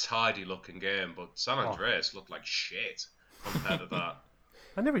tidy looking game, but San Andreas looked like shit compared to that.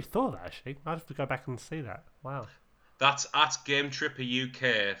 I never thought of that, actually. I'd have to go back and see that. Wow. That's at Game Tripper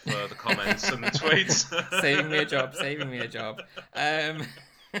UK for the comments and the tweets. saving me a job.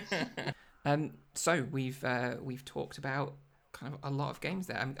 So we've talked about kind of a lot of games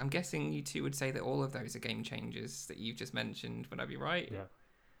there. I'm guessing you two would say that all of those are game changers that you've just mentioned. Would I be right?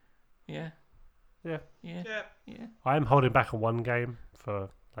 Yeah. I am holding back on one game for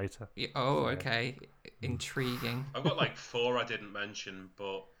later. Yeah. Oh, okay. Intriguing. I've got like 4 I didn't mention,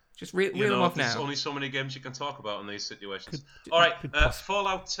 but just reel them off now. There's only so many games you can talk about in these situations. All right,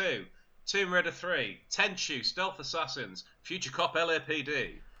 Fallout 2, Tomb Raider 3, Tenchu, Stealth Assassins, Future Cop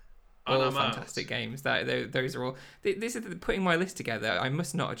LAPD. All fantastic games. Those are all. This is putting my list together. I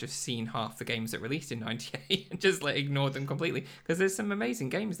must not have just seen half the games that released in '98 and just ignored them completely, because there's some amazing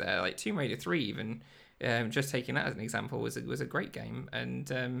games there, like Tomb Raider 3 even. Just taking that as an example was a great game, and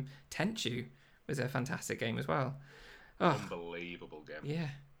Tenchu was a fantastic game as well. Unbelievable game. Yeah,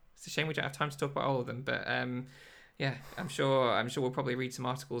 it's a shame we don't have time to talk about all of them, but yeah, I'm sure we'll probably read some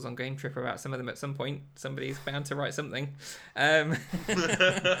articles on Game Tripper about some of them at some point. Somebody's bound to write something.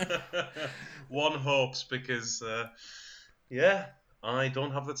 One hopes, because I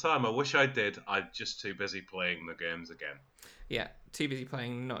don't have the time. I wish I did. I'm just too busy playing the games again. Yeah, too busy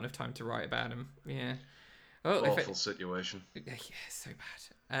playing, not enough time to write about them. Yeah. Well, Awful situation. Yeah, so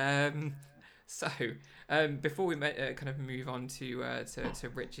bad. Before we kind of move on to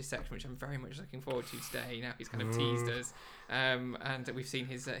Rich's section, which I'm very much looking forward to today. Now he's kind of teased us, and we've seen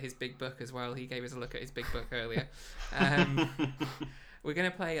his big book as well. He gave us a look at his big book earlier. We're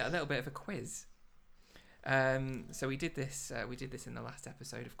going to play a little bit of a quiz. So we did this in the last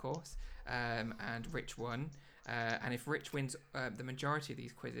episode, of course, and Rich won. And if Rich wins the majority of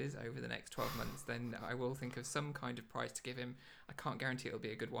these quizzes over the next 12 months, then I will think of some kind of prize to give him. I can't guarantee it'll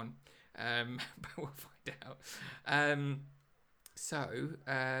be a good one, but we'll find out.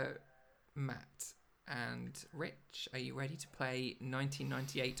 Matt and Rich, are you ready to play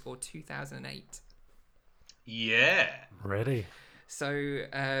 1998 or 2008? Yeah. Ready. So,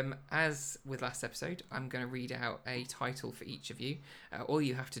 as with last episode, I'm going to read out a title for each of you. All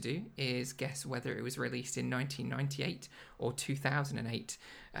you have to do is guess whether it was released in 1998 or 2008.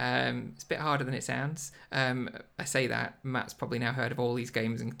 It's a bit harder than it sounds. I say that, Matt's probably now heard of all these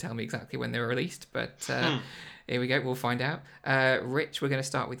games and can tell me exactly when they were released, but here we go, we'll find out. Rich, we're going to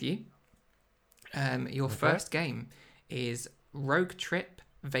start with you. Your first game is Rogue Trip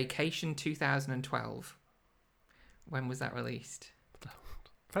Vacation 2012. When was that released? The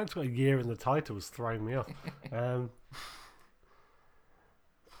fact it's got a year in the title was throwing me off. I'm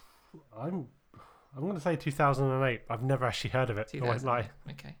going to say 2008. I've never actually heard of it. 2008.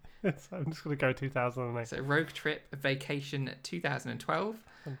 Okay. So I'm just going to go 2008. So Rogue Trip Vacation 2012.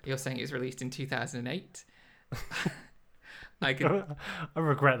 You're saying it was released in 2008. I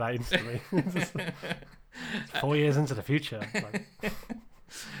regret that instantly. It's 4 years into the future.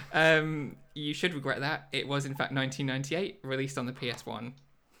 You should regret that. It was in fact 1998, released on the PS1.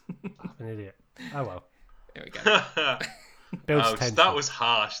 I'm an idiot. Oh well. There we go. That was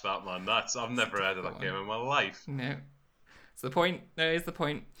harsh, that man. I've never heard of that game in my life. No. It's the point. No, it's the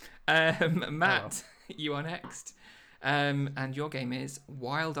point. Matt, you are next. And your game is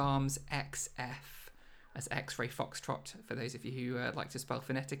Wild Arms XF. As X-Ray Foxtrot, for those of you who like to spell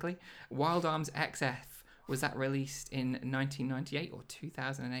phonetically. Wild Arms XF. Was that released in 1998 or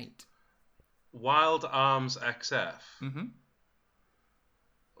 2008? Wild Arms XF? Mm-hmm.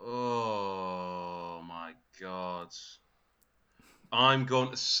 Oh, my God. I'm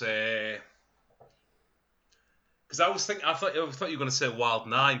going to say... Because I thought you were going to say Wild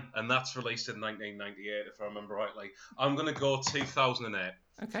 9, and that's released in 1998, if I remember rightly. I'm going to go 2008.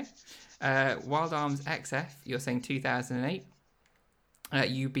 Okay. Wild Arms XF, you're saying 2008.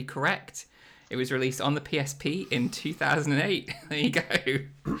 You'd be correct. It was released on the PSP in 2008. There you go. Did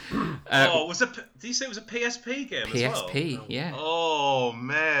you say it was a PSP game as well? PSP, yeah. Oh,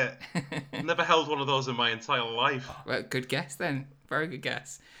 mate. Never held one of those in my entire life. Well, good guess then. Very good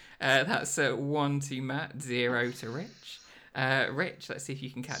guess. That's 1 to Matt, 0 to Rich. Rich, let's see if you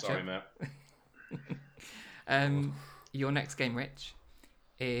can catch up. Sorry, Matt. Your next game, Rich,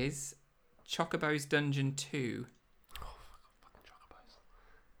 is Chocobo's Dungeon 2.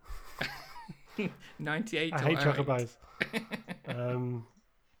 98. I hate chocobos.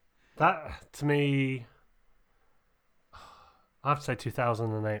 That to me, I have to say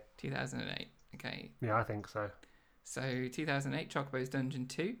 2008. 2008. Okay. Yeah, I think so. So 2008, Chocobo's Dungeon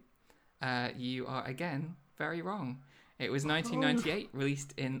 2. You are again very wrong. It was 1998,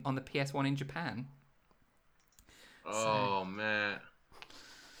 released on the PS1 in Japan. Oh man.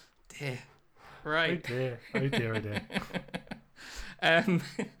 Dear. Right. Oh dear.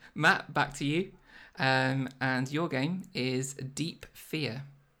 Matt, back to you. And your game is Deep Fear.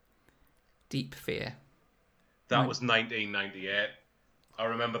 Deep Fear. That was 1998. I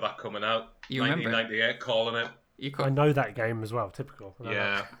remember that coming out. You remember 1998, calling it. I know that game as well. Typical.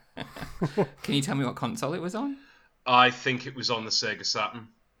 Yeah. Can you tell me what console it was on? I think it was on the Sega Saturn.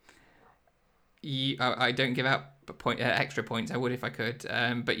 I don't give out extra points. I would if I could.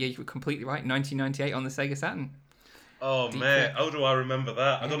 But yeah, you were completely right. 1998 on the Sega Saturn. Oh, mate, how do I remember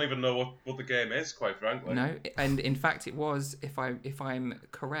that? Yeah. I don't even know what the game is, quite frankly. No, and in fact it was, if I'm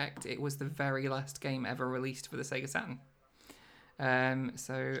correct, it was the very last game ever released for the Sega Saturn.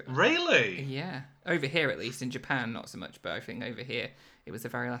 Really? Yeah. Over here, at least. In Japan, not so much, but I think over here, it was the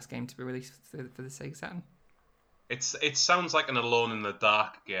very last game to be released for the Sega Saturn. It sounds like an Alone in the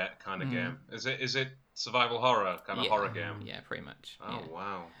Dark kind of game. Is it survival horror, kind of horror game? Yeah, pretty much. Oh, yeah.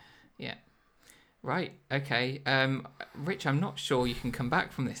 Wow. Yeah. Right, okay. Rich, I'm not sure you can come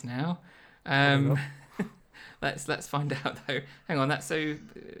back from this now. Let's find out though. Hang on, that's so. Yeah,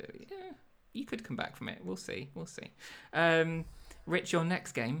 you could come back from it. We'll see. Rich, your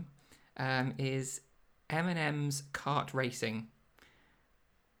next game is M&M's Kart Racing.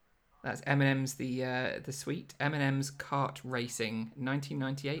 That's M&M's the sweet. M&M's Kart Racing,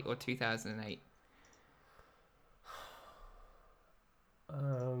 1998 or 2008?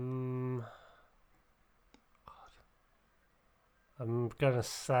 I'm gonna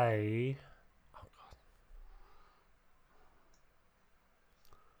say. Oh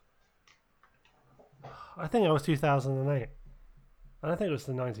God. I think it was 2008. I don't think it was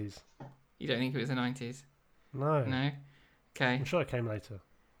the 90s. You don't think it was the 90s? No. No? Okay. I'm sure it came later.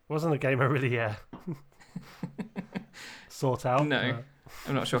 Wasn't a game I really sort out. No.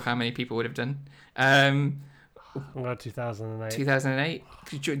 I'm not sure how many people would have done. I'm going 2008. 2008?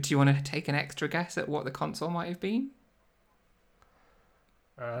 Do you want to take an extra guess at what the console might have been?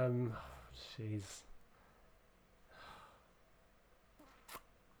 Jeez.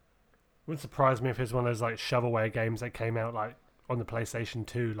 Wouldn't surprise me if it's one of those like shovelware games that came out like on the PlayStation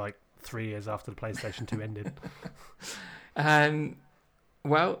 2 like 3 years after the PlayStation 2 ended.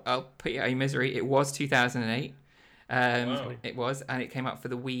 Well, I'll put you out of your misery. It was 2008. Wow. It was, and it came out for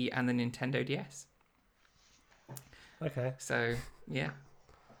the Wii and the Nintendo DS. Okay. So, yeah.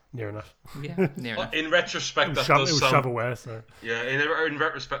 Near enough. Yeah, near enough. In retrospect, that It does was sound... shovelware, so... Yeah, in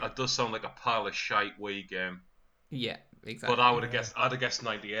retrospect, that does sound like a pile of shite Wii game. Yeah, exactly. But I'd have guessed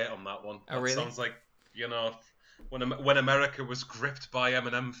 98 on that one. Oh, That really? sounds like, when America was gripped by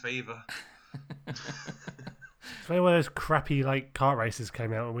M&M fever. It's one of those crappy like kart races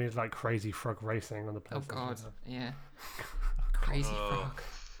came out and we had like Crazy Frog Racing on the PlayStation. Oh, God. Yeah. Crazy Frog.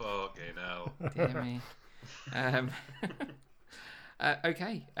 Fucking hell. Dear me.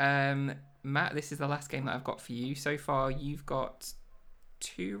 Okay. Matt, this is the last game that I've got for you. So far, you've got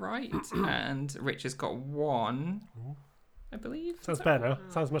 2 right, and Rich has got 1, I believe. Sounds better now.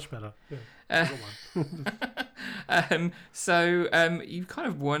 Sounds much better. Yeah. So you've kind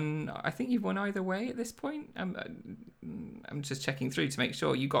of won. I think you've won either way at this point. I'm just checking through to make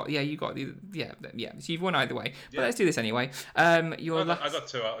sure you got. Yeah, you got the. Yeah. So you've won either way. But Yeah. let's do this anyway. I got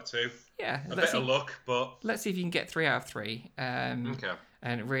 2 out of 2. Yeah. A bit of luck, but... Let's see if you can get 3 out of 3. Okay.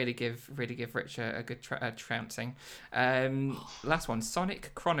 And really give Rich a good trouncing. Last one,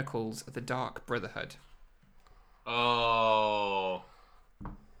 Sonic Chronicles: The Dark Brotherhood. Oh...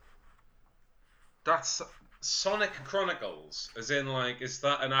 That's Sonic Chronicles, as in, like, is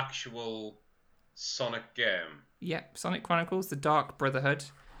that an actual Sonic game? Yep, Sonic Chronicles: The Dark Brotherhood,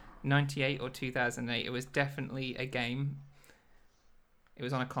 98 or 2008. It was definitely a game. It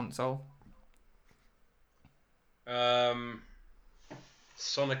was on a console.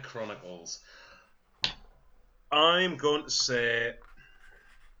 Sonic Chronicles. I'm going to say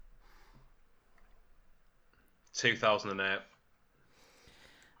 2008.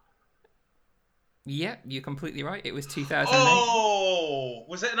 Yep, you're completely right. It was 2008. Oh,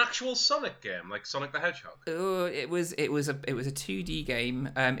 was it an actual Sonic game, like Sonic the Hedgehog? It was a 2D game.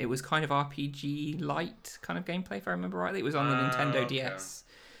 It was kind of RPG light kind of gameplay, if I remember rightly. It was on the Nintendo okay. DS.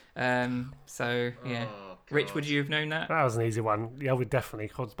 So yeah, Oh, Rich, would you have known that? That was an easy one. Yeah, we definitely.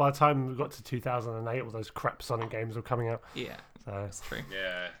 Because by the time we got to 2008, all those crap Sonic games were coming out. Yeah, So that's true.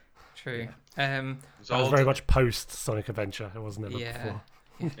 Yeah. True. that was very much post Sonic Adventure. It wasn't ever Yeah. before.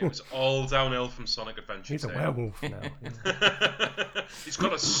 It was all downhill from Sonic Adventure. He's a 2. werewolf now. Yeah. He's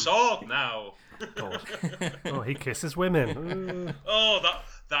got a sword now. God. Oh, he kisses women. Oh,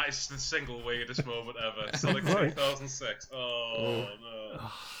 that is the single weirdest moment ever. Sonic Right. 2006. Oh no.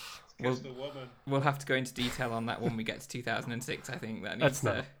 Kiss the woman. We'll have to go into detail on that when we get to 2006. I think that needs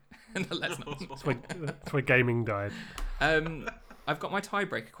Let's to. Let's not. That's where gaming died. I've got my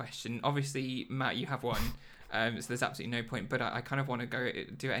tiebreaker question. Obviously, Matt, you have one, so there's absolutely no point. But I kind of want to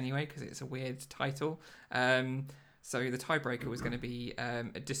do it anyway because it's a weird title. So the tiebreaker was going to be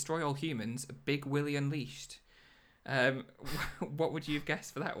Destroy All Humans, Big Willy Unleashed. What would you have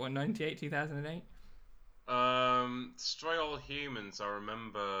guessed for that one? 98, 2008? Destroy All Humans, I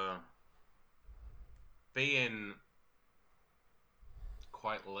remember being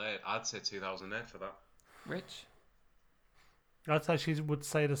quite late. I'd say 2008 for that. Rich? I'd say she would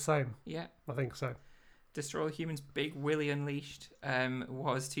say the same. Yeah. I think so. Destroy All Humans, Big Willy Unleashed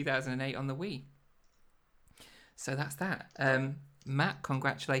was 2008 on the Wii. So that's that. Matt,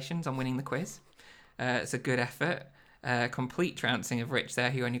 congratulations on winning the quiz. It's a good effort. Complete trouncing of Rich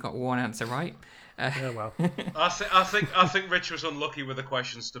there, who only got 1 answer right. Yeah, well. I think Rich was unlucky with the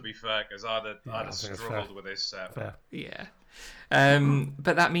questions, to be fair, because I'd have I think it's struggled fair. with this set. Fair. Yeah.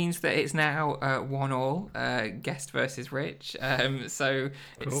 But that means that it's now 1-1, guest versus Rich. So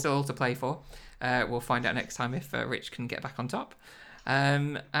it's Cool. still to play for. We'll find out next time if Rich can get back on top.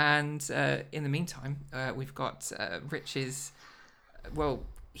 And in the meantime, we've got Rich's,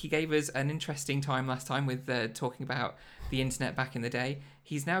 he gave us an interesting time last time with talking about the internet back in the day.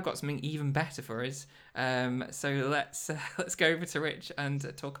 He's now got something even better for us. So let's go over to Rich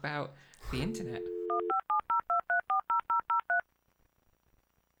and talk about the internet.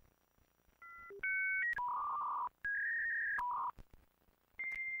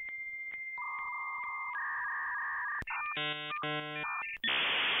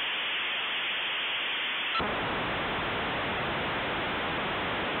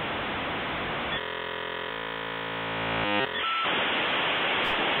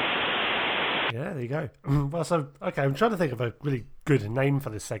 Yeah, there you go. Well, so, okay, I'm trying to think of a really good name for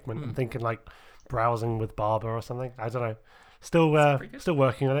this segment. I'm thinking like browsing with Barber or something. I don't know. Still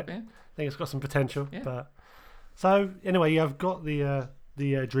working on it. Yeah. I think it's got some potential. Yeah. But so anyway, I've got the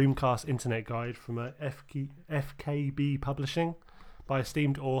Dreamcast Internet Guide from FKB Publishing by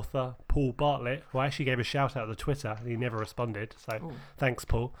esteemed author Paul Bartlett, who I actually gave a shout out to Twitter and he never responded. So thanks,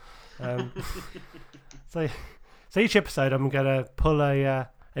 Paul. So each episode I'm going to pull a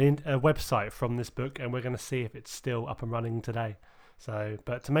website from this book and we're going to see if it's still up and running today. So,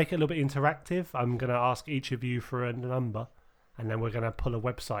 but to make it a little bit interactive, I'm going to ask each of you for a number and then we're going to pull a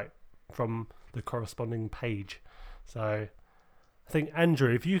website from the corresponding page. So I think,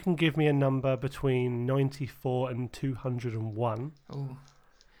 Andrew, if you can give me a number between 94 and 201. Oh.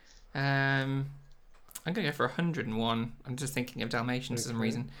 I'm going to go for 101. I'm just thinking of Dalmatians for some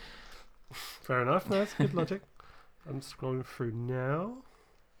reason. Fair enough. No, that's good logic. I'm scrolling through now.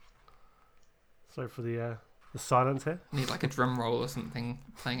 So for the silence here. Need like a drum roll or something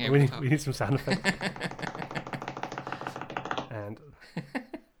playing over we the need, top. we need some sound effects. And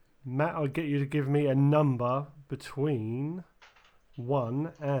Matt, I'll get you to give me a number between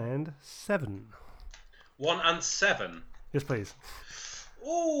 1 and 7. 1 and 7. Yes, please.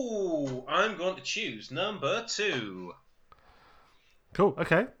 Ooh, I'm going to choose number 2. Cool.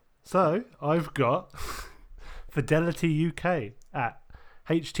 Okay. So I've got Fidelity UK at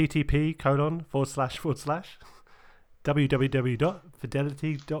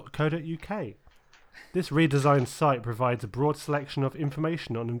http://www.fidelity.co.uk. This redesigned site provides a broad selection of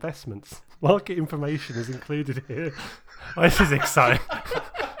information on investments. Market information is included here. Oh, this is exciting.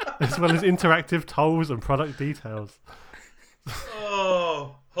 As well as interactive tolls and product details.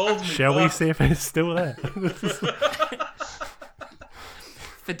 Oh, hold me Shall we back. see if it's still there?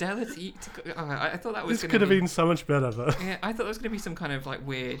 Fidelity. I thought that was This going to could have been so much better, though. Yeah, I thought it was going to be some kind of like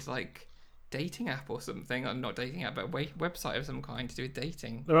weird like dating app or something. Or not dating app, but website of some kind to do with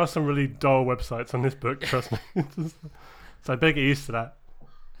dating. There are some really dull websites on this book, trust me. So I better get used to that.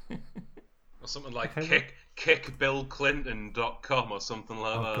 Or something like Okay, kickbillclinton.com or something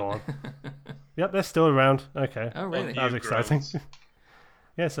like Oh, that. God. Yep, they're still around. Okay. Oh, really? That was exciting. Newgrounds.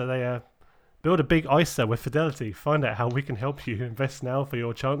 Yeah, so they build a big ISA with Fidelity. Find out how we can help you. Invest now for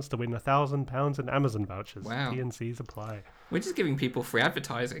your chance to win £1,000 in Amazon vouchers. Wow. T&Cs apply. We're just giving people free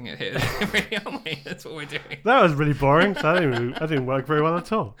advertising here, really, aren't we? That's what we're doing. That was really boring. So that didn't work very well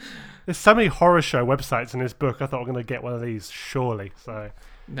at all. There's so many horror show websites in this book. I thought we were going to get one of these, surely. So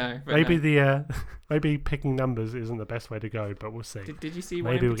No, but maybe no. maybe picking numbers isn't the best way to go, but we'll see. Did you see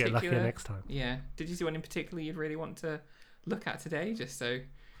one Maybe in we'll get particular? luckier next time. Yeah. Did you see one in particular you'd really want to look at today? Just so.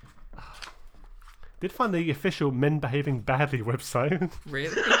 Did find the official Men Behaving Badly website,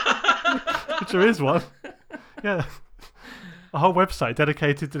 Really? which there is one. Yeah. A whole website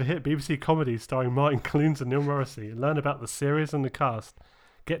dedicated to the hit BBC comedy starring Martin Clunes and Neil Morrissey. Learn about the series and the cast.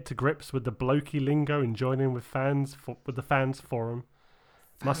 Get to grips with the blokey lingo and join in with with the fans forum.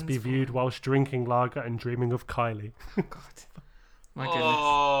 Must be Fans viewed forum. whilst drinking lager and dreaming of Kylie. God. My goodness.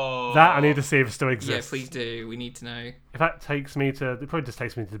 Oh. That I need to see if it still Yeah, exists. please do. We need to know. If that takes me to, it probably just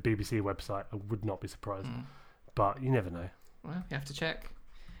takes me to the BBC website. I would not be surprised, but you never know. Well, you have to check.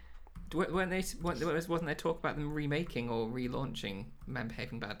 Wasn't there talk about them remaking or relaunching Men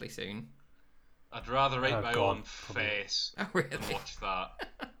Behaving Badly soon? I'd rather eat Oh, my God, own probably. face Oh, really? than watch that.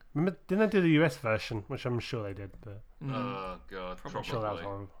 Remember, didn't they do the US version, which I'm sure they did, but Oh, God. Probably. I'm sure that was Probably.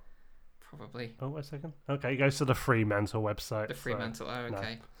 horrible. Probably. Oh, wait a second. Okay, it goes to the Fremantle website. The so, Fremantle. Oh,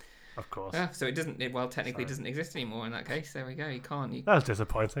 okay. of course. Yeah, so it doesn't. Well, technically, doesn't exist anymore in that case. There we go. You can't. That was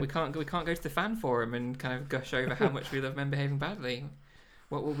disappointing. We can't go to the fan forum and kind of gush over how much we love Men Behaving Badly.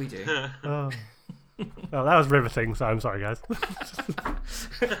 What will we do? Oh. Well, that was riveting, so I'm sorry, guys.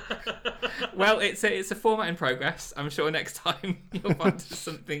 Well, it's a format in progress. I'm sure next time you'll find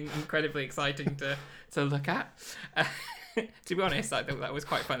something incredibly exciting to look at. To be honest, I thought that was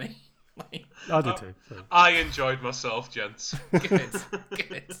quite funny. Like, I did too. So. I enjoyed myself, gents. good.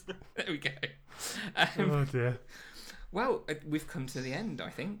 There we go. Oh dear. Well, we've come to the end. I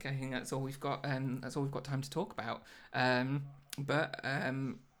think that's all we've got. That's all we've got time to talk about. But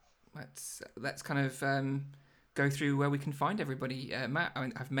let's kind of go through where we can find everybody. Matt, I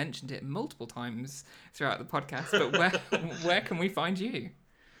mean, I've mentioned it multiple times throughout the podcast, but where can we find you?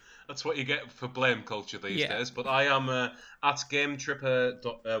 That's what you get for blame culture these days. But I am at GameTripper.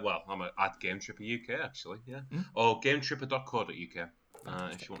 I'm at GameTripper UK actually, or GameTripper.co.uk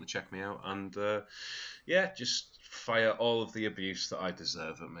if you want to check me out. And just fire all of the abuse that I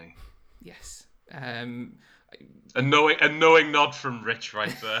deserve at me. Yes. A knowing nod from Rich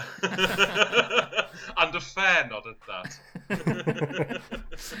right there, and a fair nod at that.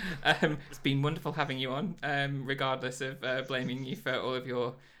 It's been wonderful having you on, regardless of blaming you for all of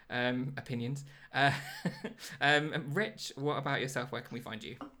your opinions. Rich, what about yourself? Where can we find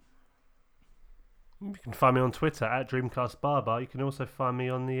you? You can find me on Twitter at DreamcastBarbar. You can also find me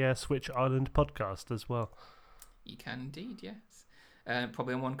on the Switch Island podcast as well. You can indeed, yes.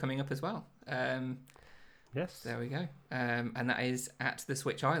 Probably on one coming up as well. Yes. There we go. And that is at the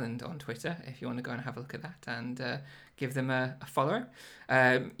Switch Island on Twitter, if you want to go and have a look at that and give them a follow.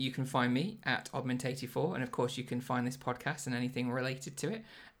 You can find me at Oddment84, and of course you can find this podcast and anything related to it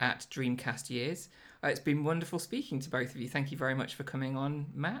at Dreamcast Years. It's been wonderful speaking to both of you. Thank you very much for coming on,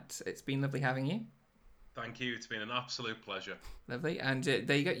 Matt. It's been lovely having you. Thank you. It's been an absolute pleasure. Lovely. And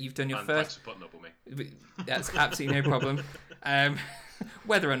there you go. You've done your first... Thanks for putting up with me. That's absolutely no problem.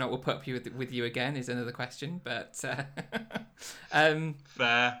 Whether or not we'll put up with you again is another question, but fair.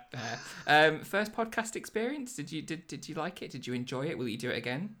 First podcast experience. Did you like it? Did you enjoy it? Will you do it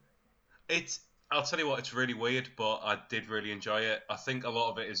again? I'll tell you what, it's really weird, but I did really enjoy it. I think a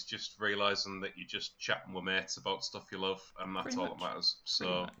lot of it is just realising that you're just chatting with mates about stuff you love, and that's all that matters.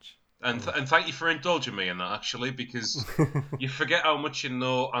 So. And thank you for indulging me in that, actually, because you forget how much you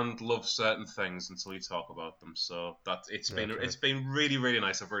know and love certain things until you talk about them. So it's been really, really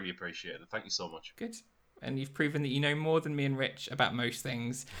nice. I've really appreciated it. Thank you so much. Good. And you've proven that you know more than me and Rich about most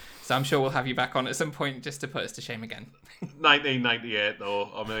things. So I'm sure we'll have you back on at some point just to put us to shame again. 1998, though.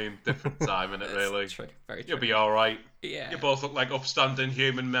 I mean, different time, innit, really? True. Very true. You'll be all right. Yeah. You both look like upstanding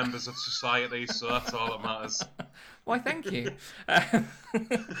human members of society, so that's all that matters. Why, thank you.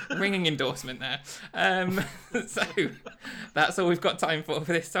 Ringing endorsement there. So that's all we've got time for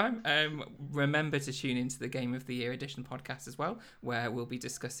this time. Remember to tune into the Game of the Year edition podcast as well, where we'll be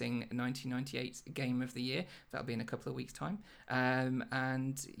discussing 1998's Game of the Year. That'll be in a couple of weeks' time.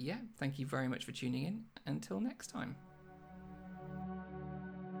 And yeah, thank you very much for tuning in. Until next time.